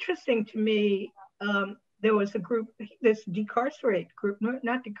 it's interesting to me. There was a group, this decarcerate group,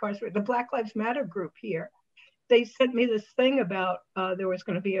 not decarcerate, the Black Lives Matter group here. They sent me this thing about there was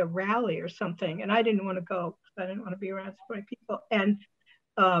going to be a rally or something, and I didn't want to go because I didn't want to be around so many people. And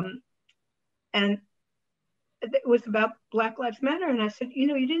it was about Black Lives Matter, and I said, you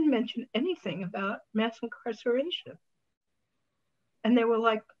know, you didn't mention anything about mass incarceration. And they were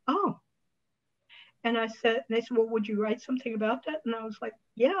like, oh. And I said, and they said, well, would you write something about that? And I was like,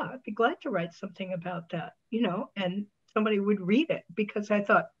 yeah, I'd be glad to write something about that, you know, and somebody would read it, because I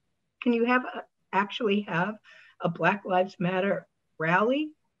thought, can you actually have a Black Lives Matter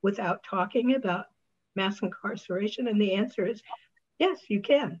rally without talking about mass incarceration? And the answer is, yes, you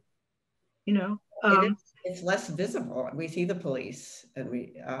can, you know. It's less visible. We see the police, and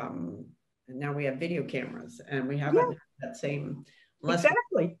and now we have video cameras, and we haven't that same.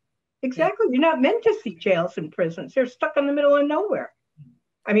 Exactly. You're not meant to see jails and prisons. They're stuck in the middle of nowhere.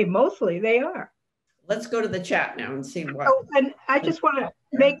 I mean, mostly they are. let's go to the chat now and see what. Oh, and I just want to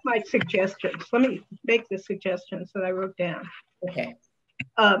make my suggestions. Let me make the suggestions that I wrote down. Okay.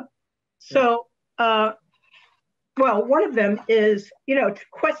 Well, one of them is, to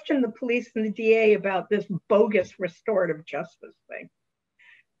question the police and the DA about this bogus restorative justice thing,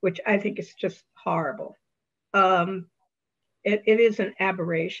 which I think is just horrible. It is an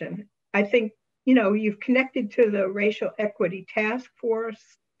aberration. I think, you've connected to the Racial Equity Task Force.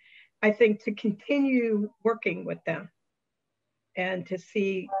 I think to continue working with them and to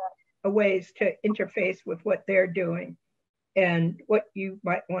see ways to interface with what they're doing and what you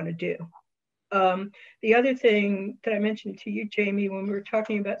might want to do. The other thing that I mentioned to you, Jamie, when we were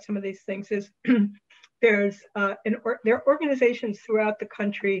talking about some of these things is there are organizations throughout the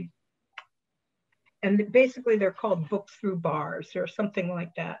country, and basically they're called Books Through Bars or something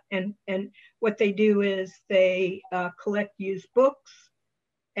like that. And what they do is they collect used books,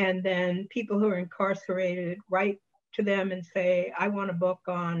 and then people who are incarcerated write to them and say, I want a book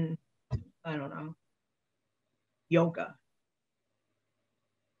on, I don't know, yoga.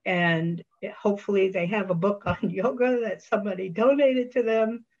 And hopefully they have a book on yoga that somebody donated to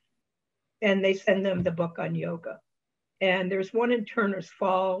them, and they send them the book on yoga. And there's one in Turner's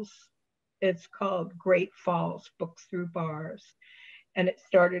Falls. It's called Great Falls Books Through Bars. And it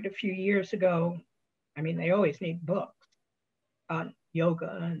started a few years ago. I mean, they always need books on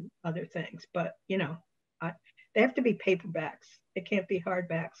yoga and other things, but they have to be paperbacks. They can't be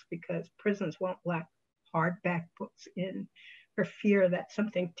hardbacks because prisons won't let hardback books in for fear that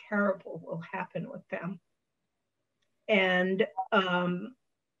something terrible will happen with them. And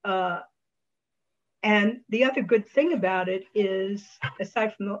the other good thing about it is,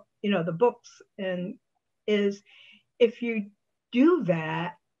 aside from the books, and is if you do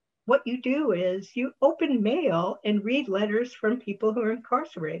that, what you do is you open mail and read letters from people who are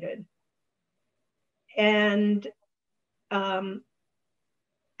incarcerated. And I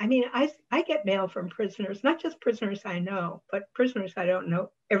get mail from prisoners, not just prisoners I know, but prisoners I don't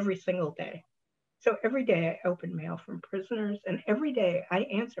know every single day. So every day I open mail from prisoners, and every day I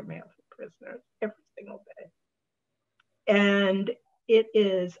answer mail from prisoners, every single day. And it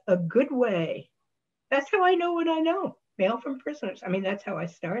is a good way. That's how I know what I know, mail from prisoners. I mean, that's how I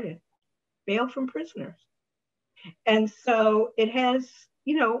started, mail from prisoners. And so it has,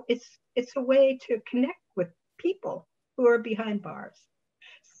 it's a way to connect with people who are behind bars.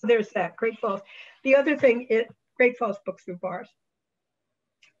 So there's that, Great Falls. The other thing is Great Falls Books Through Bars.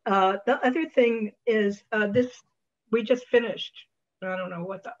 The other thing is we just finished, I don't know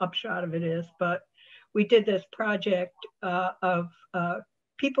what the upshot of it is, but we did this project of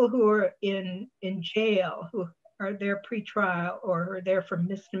people who are in jail, who are there pre-trial or are there for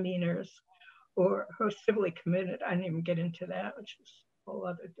misdemeanors or who are civilly committed. I didn't even get into that, which is a whole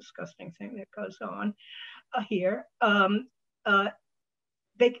other disgusting thing that goes on here.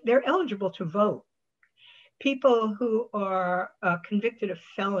 They're eligible to vote. People who are convicted of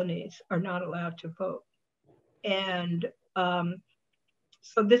felonies are not allowed to vote. And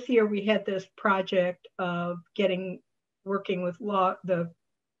so this year we had this project of working with the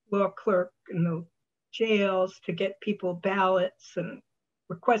law clerk in the jails to get people ballots and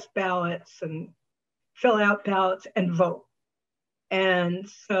request ballots and fill out ballots and vote. And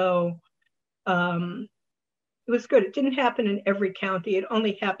so it was good. It didn't happen in every county. It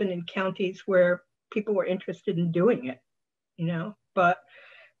only happened in counties where people were interested in doing it, but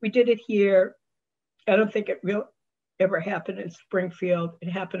we did it here. I don't think it ever happened in Springfield. It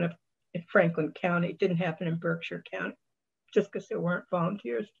happened in Franklin County. It didn't happen in Berkshire County, just because there weren't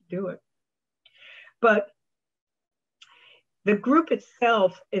volunteers to do it. But the group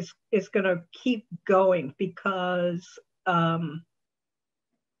itself is going to keep going because in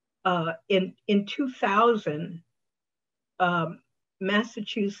 2000,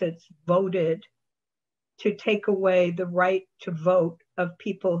 Massachusetts voted to take away the right to vote of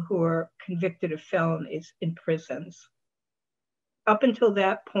people who are convicted of felonies in prisons. Up until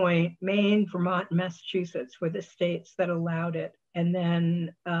that point, Maine, Vermont, and Massachusetts were the states that allowed it. And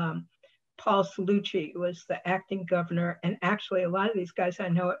then Paul Cellucci was the acting governor. And actually, a lot of these guys I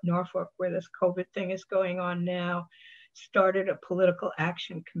know at Norfolk, where this COVID thing is going on now, started a political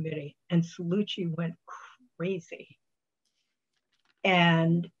action committee. And Cellucci went crazy.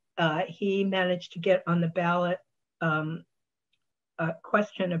 And he managed to get on the ballot a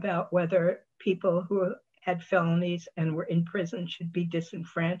question about whether people who had felonies and were in prison should be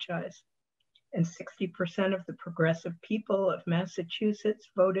disenfranchised. And 60% of the progressive people of Massachusetts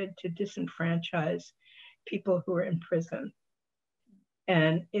voted to disenfranchise people who were in prison.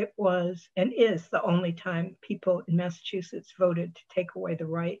 And it was and is the only time people in Massachusetts voted to take away the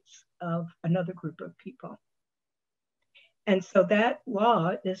rights of another group of people. And so that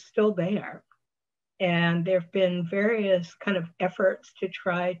law is still there. And there have been various kind of efforts to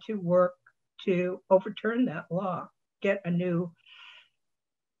try to work to overturn that law, get a new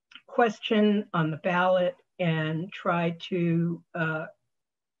question on the ballot, and try to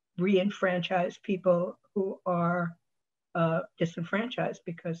re-enfranchise people who are disenfranchised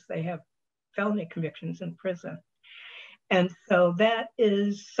because they have felony convictions in prison. And so that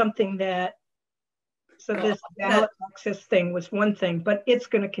is something that, so this ballot access thing was one thing, but it's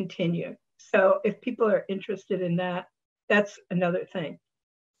going to continue. So if people are interested in that, that's another thing.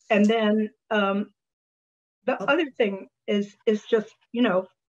 And then the other thing is just, you know,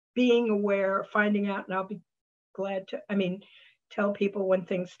 being aware, finding out, and I'll be glad to, tell people when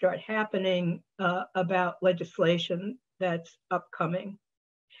things start happening about legislation that's upcoming.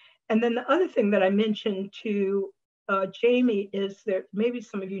 And then the other thing that I mentioned to Jamie is that maybe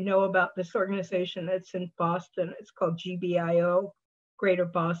some of you know about this organization that's in Boston. It's called GBIO, Greater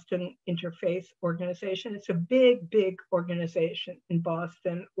Boston Interfaith Organization. It's a big, big organization in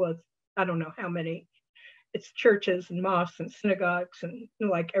Boston with, I don't know how many, it's churches and mosques and synagogues and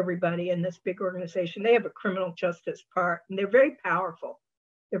like everybody in this big organization. They have a criminal justice part, and they're very powerful.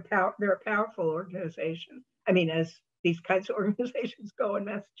 They're a powerful organization. I mean, as these kinds of organizations go in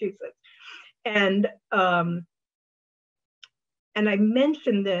Massachusetts. And I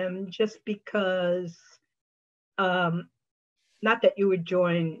mentioned them just because, not that you would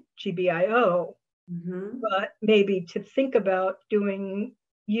join GBIO, but maybe to think about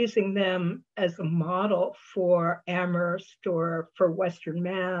using them as a model for Amherst or for Western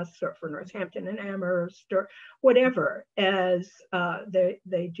Mass or for Northampton and Amherst or whatever, as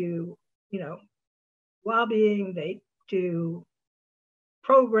they do, you know, lobbying, they do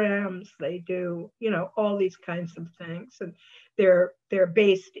programs, they do, you know, all these kinds of things. And they're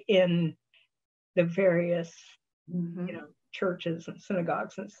based in the various, you know, churches and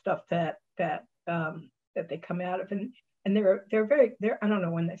synagogues and stuff that they come out of. And they're I don't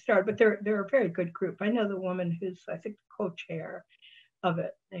know when they started, but they're a very good group. I know the woman who's, I think, the co-chair of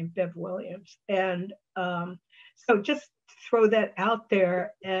it, named Bev Williams. And so just throw that out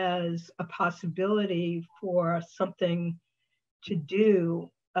there as a possibility for something to do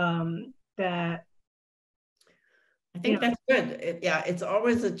that. I think that's good. Yeah, it's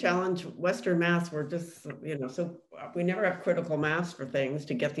always a challenge. Western Mass, we're just, you know, so we never have critical mass for things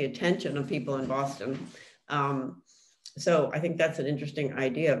to get the attention of people in Boston. So I think that's an interesting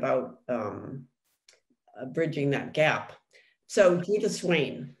idea about bridging that gap. So Gita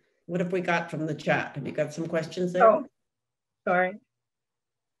Swain, what have we got from the chat? Have you got some questions there? Oh, sorry.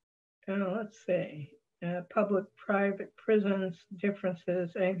 Let's see. Public-private prisons,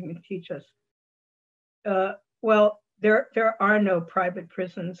 differences, anything to teach us. Well, there are no private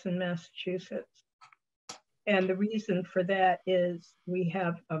prisons in Massachusetts. And the reason for that is we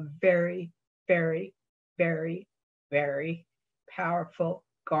have a very, very, very, very powerful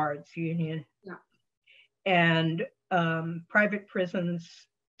guards union. Yeah. And private prisons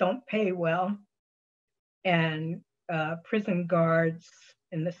don't pay well. And prison guards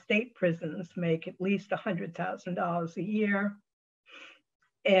in the state prisons make at least $100,000 a year.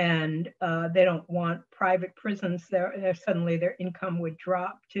 And they don't want private prisons. Suddenly their income would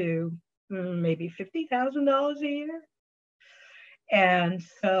drop to maybe $50,000 a year. And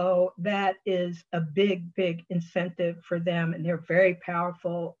so that is a big, big incentive for them. And they're very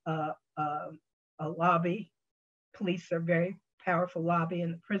powerful a lobby. Police are very powerful lobby,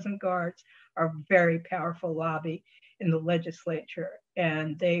 and the prison guards are very powerful lobby in the legislature.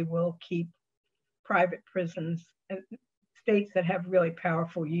 And they will keep private prisons, states that have really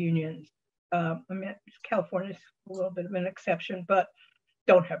powerful unions. California is a little bit of an exception, but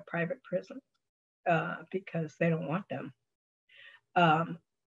don't have private prisons because they don't want them.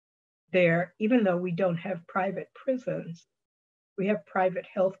 Even though we don't have private prisons, we have private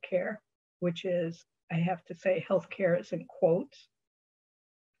health care, which is, I have to say, healthcare is in quotes.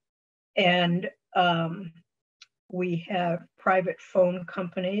 And we have private phone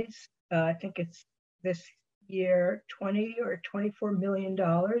companies. I think it's this year, $20 or $24 million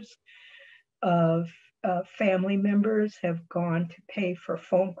of family members have gone to pay for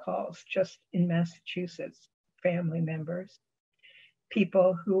phone calls just in Massachusetts, family members.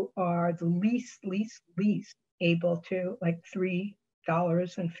 People who are the least able to, like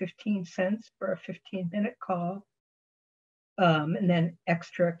 $3.15 for a 15-minute call. And then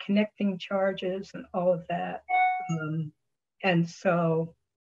extra connecting charges and all of that. And so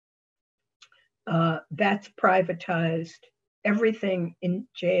that's privatized everything in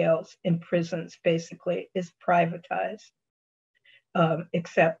jails and prisons basically is privatized,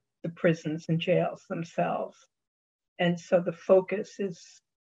 except the prisons and jails themselves. And so the focus is,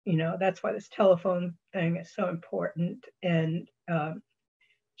 that's why this telephone thing is so important. And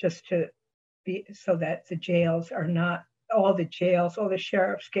just to be, so that the jails are not, all the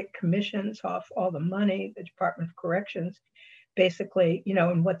sheriffs get commissions off all the money, the Department of Corrections, basically,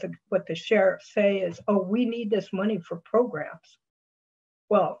 and what the sheriffs say is, oh, we need this money for programs.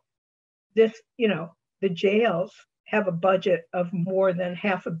 Well, the jails have a budget of more than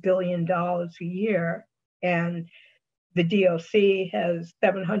 $500 million a year, and the DOC has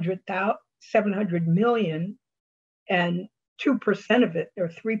 700 million, and 2% of it or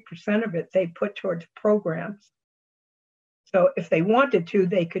 3% of it they put towards programs. So if they wanted to,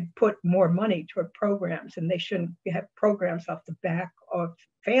 they could put more money toward programs, and they shouldn't have programs off the back of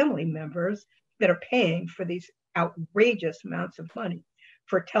family members that are paying for these outrageous amounts of money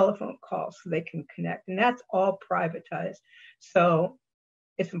for telephone calls so they can connect. And that's all privatized. So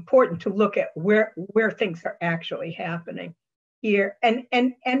it's important to look at where things are actually happening here. And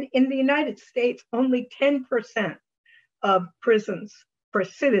in the United States, only 10% of prisons for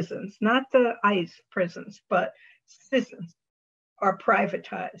citizens, not the ICE prisons, but citizens, are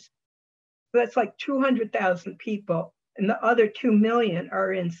privatized. So that's like 200,000 people, and the other 2 million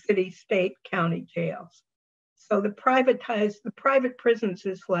are in city, state, county jails. So the private prisons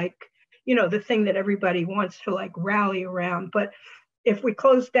is like, the thing that everybody wants to like rally around. But if we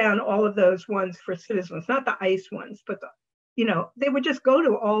close down all of those ones for citizens, not the ICE ones, but they would just go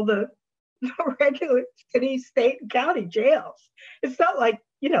to all the regular city, state, and county jails. It's not like,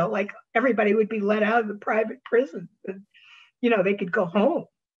 like everybody would be let out of the private prisons and, they could go home.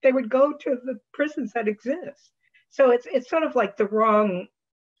 They would go to the prisons that exist. So it's sort of like the wrong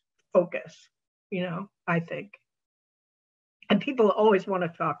focus, I think. And people always want to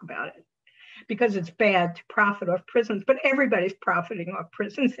talk about it because it's bad to profit off prisons, but everybody's profiting off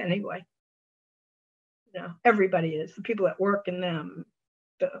prisons anyway. Everybody is. The people that work in them,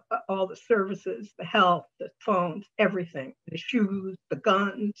 all the services, the health, the phones, everything, the shoes, the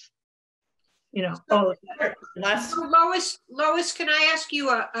guns, all of that. So Lois, can I ask you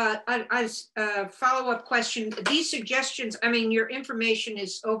a follow-up question? These suggestions, your information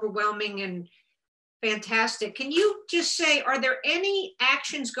is overwhelming and fantastic. Can you just say, are there any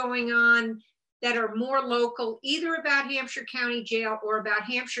actions going on that are more local, either about Hampshire County Jail or about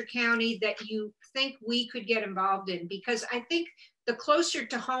Hampshire County, that you think we could get involved in? Because I think the closer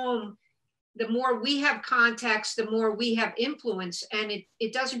to home, the more we have contacts, the more we have influence. And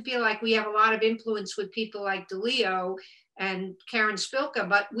it doesn't feel like we have a lot of influence with people like DeLeo and Karen Spilka,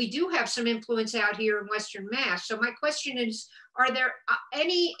 but we do have some influence out here in Western Mass. So my question is, are there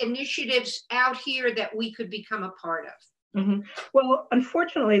any initiatives out here that we could become a part of? Mm-hmm. Well,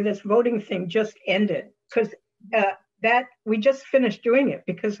 unfortunately, this voting thing just ended because that we just finished doing it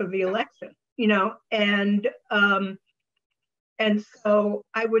because of the election, and so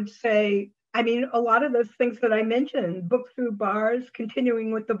I would say, a lot of those things that I mentioned, Book Through Bars,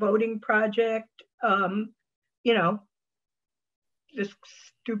 continuing with the voting project, this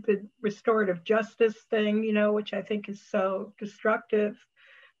stupid restorative justice thing, which I think is so destructive,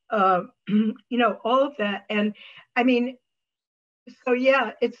 all of that. And so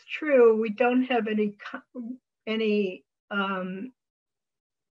yeah, it's true. We don't have any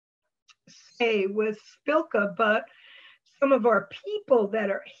say with Spilka, but some of our people that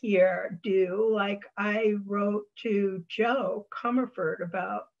are here do. Like I wrote to Joe Comerford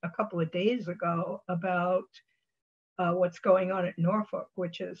about a couple of days ago about what's going on at Norfolk,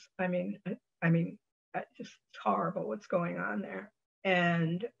 which is, just horrible what's going on there.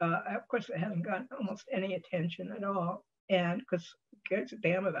 And of course, it hasn't gotten almost any attention at all. And because who cares a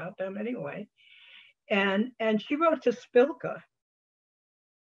damn about them anyway? And she wrote to Spilka,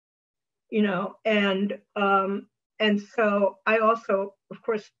 and so I also, of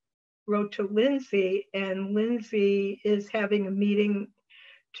course, wrote to Lindsay, and Lindsay is having a meeting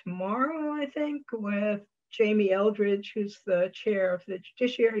tomorrow, I think, with Jamie Eldridge, who's the chair of the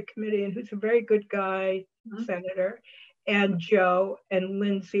Judiciary Committee and who's a very good guy, senator, and Joe and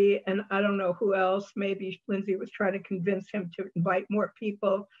Lindsay, and I don't know who else. Maybe Lindsay was trying to convince him to invite more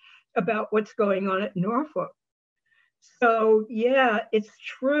people about what's going on at Norfolk. So yeah, it's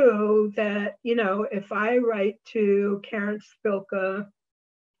true that, if I write to Karen Spilka,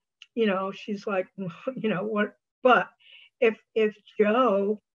 she's like, what? But if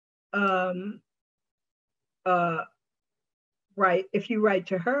Joe, if you write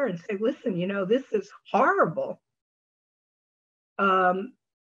to her and say, listen, this is horrible.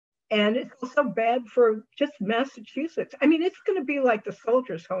 And it's also bad for just Massachusetts. I mean, it's going to be like the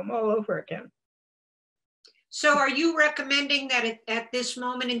soldiers' home all over again. So are you recommending that at this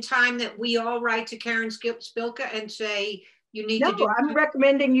moment in time that we all write to Karen Spilka and say, you need to do— No, I'm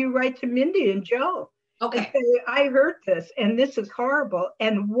recommending you write to Mindy and Joe. Okay. And say, I heard this and this is horrible.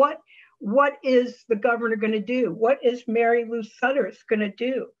 And what is the governor going to do? What is Mary Lou Sutters going to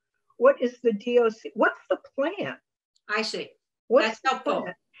do? What is the DOC? What's the plan? I see. What's That's helpful.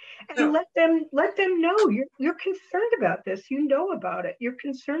 Plan? And let them know you're concerned about this. You know about it. You're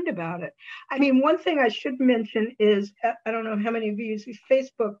concerned about it. I mean, one thing I should mention is, I don't know how many of you use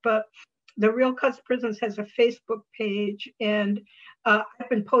Facebook, but the Real Cuts Prisons has a Facebook page, and I've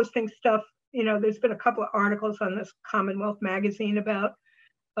been posting stuff. You know, there's been a couple of articles on this Commonwealth magazine about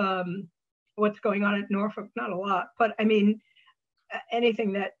what's going on at Norfolk. Not a lot, but I mean,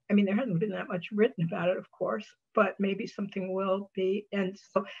 anything that, I mean, there hasn't been that much written about it, of course, but maybe something will be. And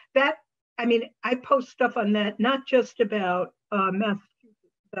so that, I mean, I post stuff on that, not just about Massachusetts,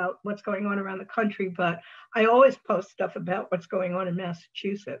 about what's going on around the country, but I always post stuff about what's going on in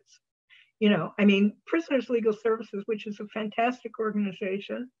Massachusetts. You know, I mean, Prisoners Legal Services, which is a fantastic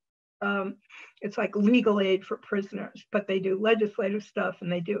organization. It's like legal aid for prisoners, but they do legislative stuff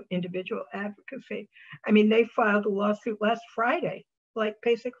and they do individual advocacy. I mean, they filed a lawsuit last Friday, like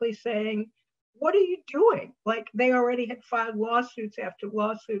basically saying, what are you doing? Like they already had filed lawsuits after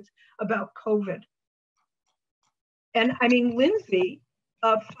lawsuits about COVID. And I mean, Lindsay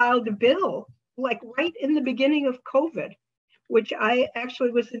filed a bill like right in the beginning of COVID, which I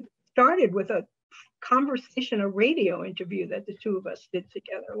actually started with a conversation, a radio interview that the two of us did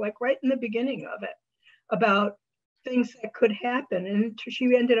together, like right in the beginning of it, about things that could happen. And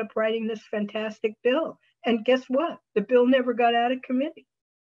she ended up writing this fantastic bill. And guess what? The bill never got out of committee.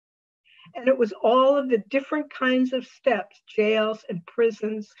 And it was all of the different kinds of steps jails and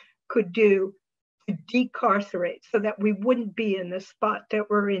prisons could do to decarcerate so that we wouldn't be in the spot that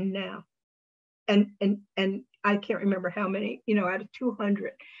we're in now. And I can't remember how many, you know, out of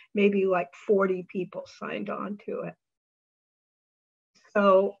 200, maybe like 40 people signed on to it.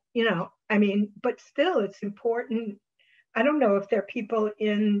 So, you know, I mean, but still it's important. I don't know if there are people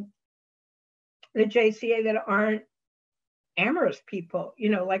in the JCA that aren't Amherst people, you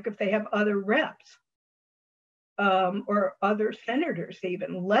know, like if they have other reps or other senators,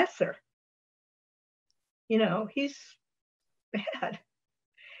 even lesser, you know, he's bad.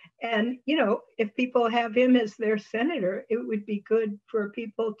 And, you know, if people have him as their senator, it would be good for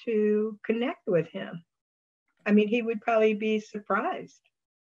people to connect with him. I mean, he would probably be surprised.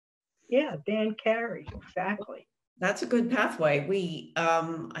 Yeah, Dan Carey, exactly. That's a good pathway. We,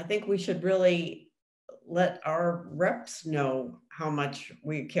 I think we should really let our reps know how much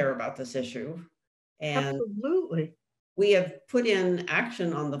we care about this issue. And absolutely. We have put in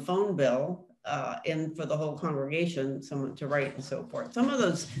action on the phone bill in for the whole congregation, someone to write and so forth. Some of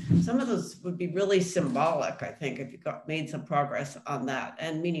those would be really symbolic, I think, if you made some progress on that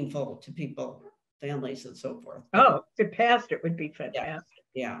and meaningful to people, families and so forth. Oh, if it passed, it would be fantastic.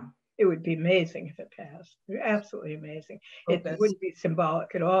 Yeah. It would be amazing if it passed. Absolutely amazing. It wouldn't be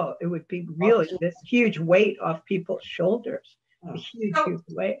symbolic at all. It would be really this huge weight off people's shoulders. A huge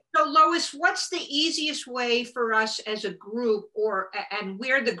weight. So Lois, what's the easiest way for us as a group, and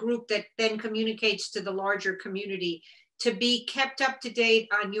we're the group that then communicates to the larger community, to be kept up to date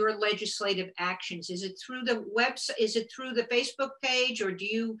on your legislative actions? Is it through the website? Is it through the Facebook page, or do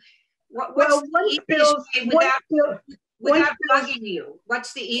you? What's the easiest way without bugging you?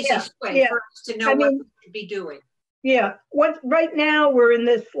 What's the easiest way for us to know what we should be doing? Yeah. Right now we're in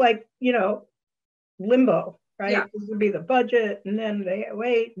this, like, you know, limbo. Right? Yeah. This would be the budget, and then they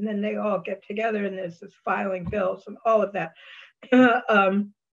wait, and then they all get together, and there's this filing bills and all of that. So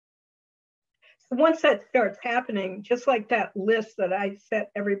once that starts happening, just like that list that I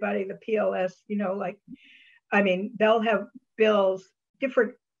set everybody, the PLS, you know, like, I mean, they'll have bills,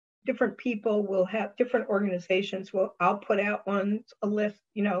 different people will have, different organizations will, I'll put out a list,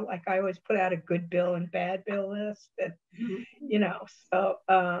 you know, like I always put out a good bill and bad bill list, and, you know, so,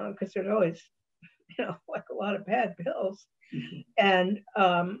 because there's always, you know, like a lot of bad bills. And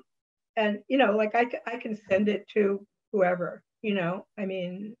you know, like I can send it to whoever, you know, I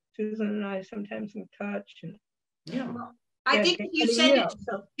mean, Susan and I sometimes in touch. And I think if you send it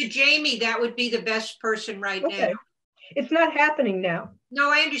to Jamie, that would be the best person right now. It's not happening now. No,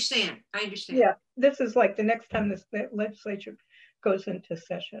 I understand. Yeah, this is like the next time the legislature goes into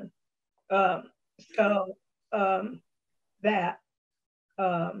session. That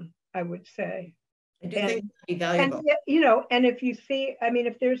I would say. I do think it'd be valuable. And, you know, and if you see, I mean,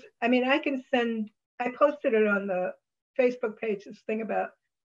 if there's, I mean, I posted it on the Facebook page, this thing about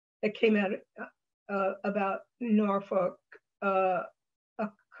that came out about Norfolk a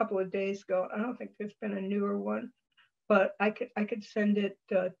couple of days ago. I don't think there's been a newer one, but I could send it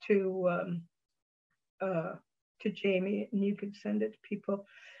to Jamie, and you could send it to people.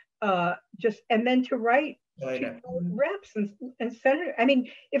 And then to write reps and senators. I mean,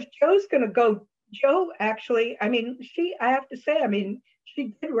 if Joe's going to go, Joe actually, I mean, I have to say, I mean,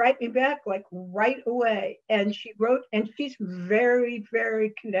 she did write me back like right away, and she wrote, and she's very,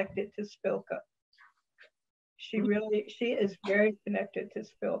 very connected to Spilka. She is very connected to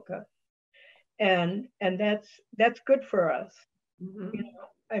Spilka, and that's good for us. You know,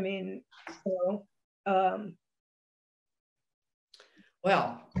 I mean, so.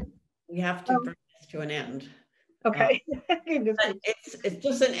 Well, we have to bring this to an end. Okay. It's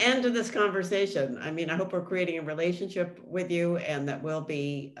just an end to this conversation. I mean, I hope we're creating a relationship with you, and that we'll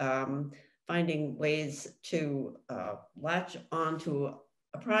be finding ways to latch onto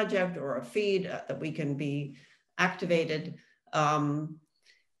a project or a feed that we can be activated.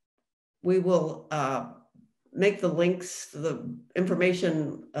 We will make the links, the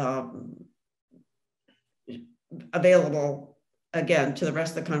information available again to the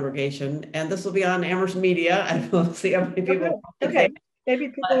rest of the congregation, and this will be on Amherst Media, and we'll see how many people. Okay, maybe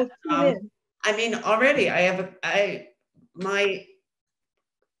people will tune in. I mean, already I have my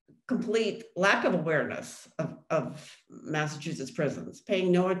complete lack of awareness of Massachusetts prisons,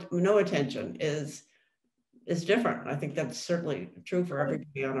 paying no attention is different. I think that's certainly true for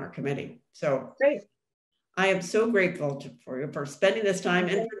everybody on our committee. So great. I am so grateful for you for spending this time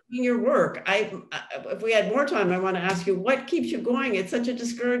and for doing your work. If we had more time, I want to ask you, what keeps you going? It's such a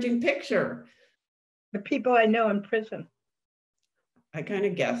discouraging picture. The people I know in prison. I kind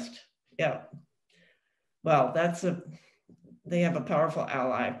of guessed. Yeah. Well, they have a powerful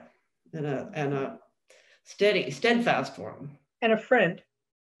ally and a steadfast one. And a friend.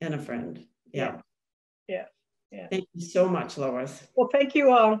 And a friend. Yeah. Yeah. Thank you so much, Lois. Well, thank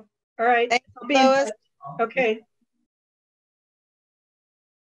you all. All right. Thanks, Lois. Okay.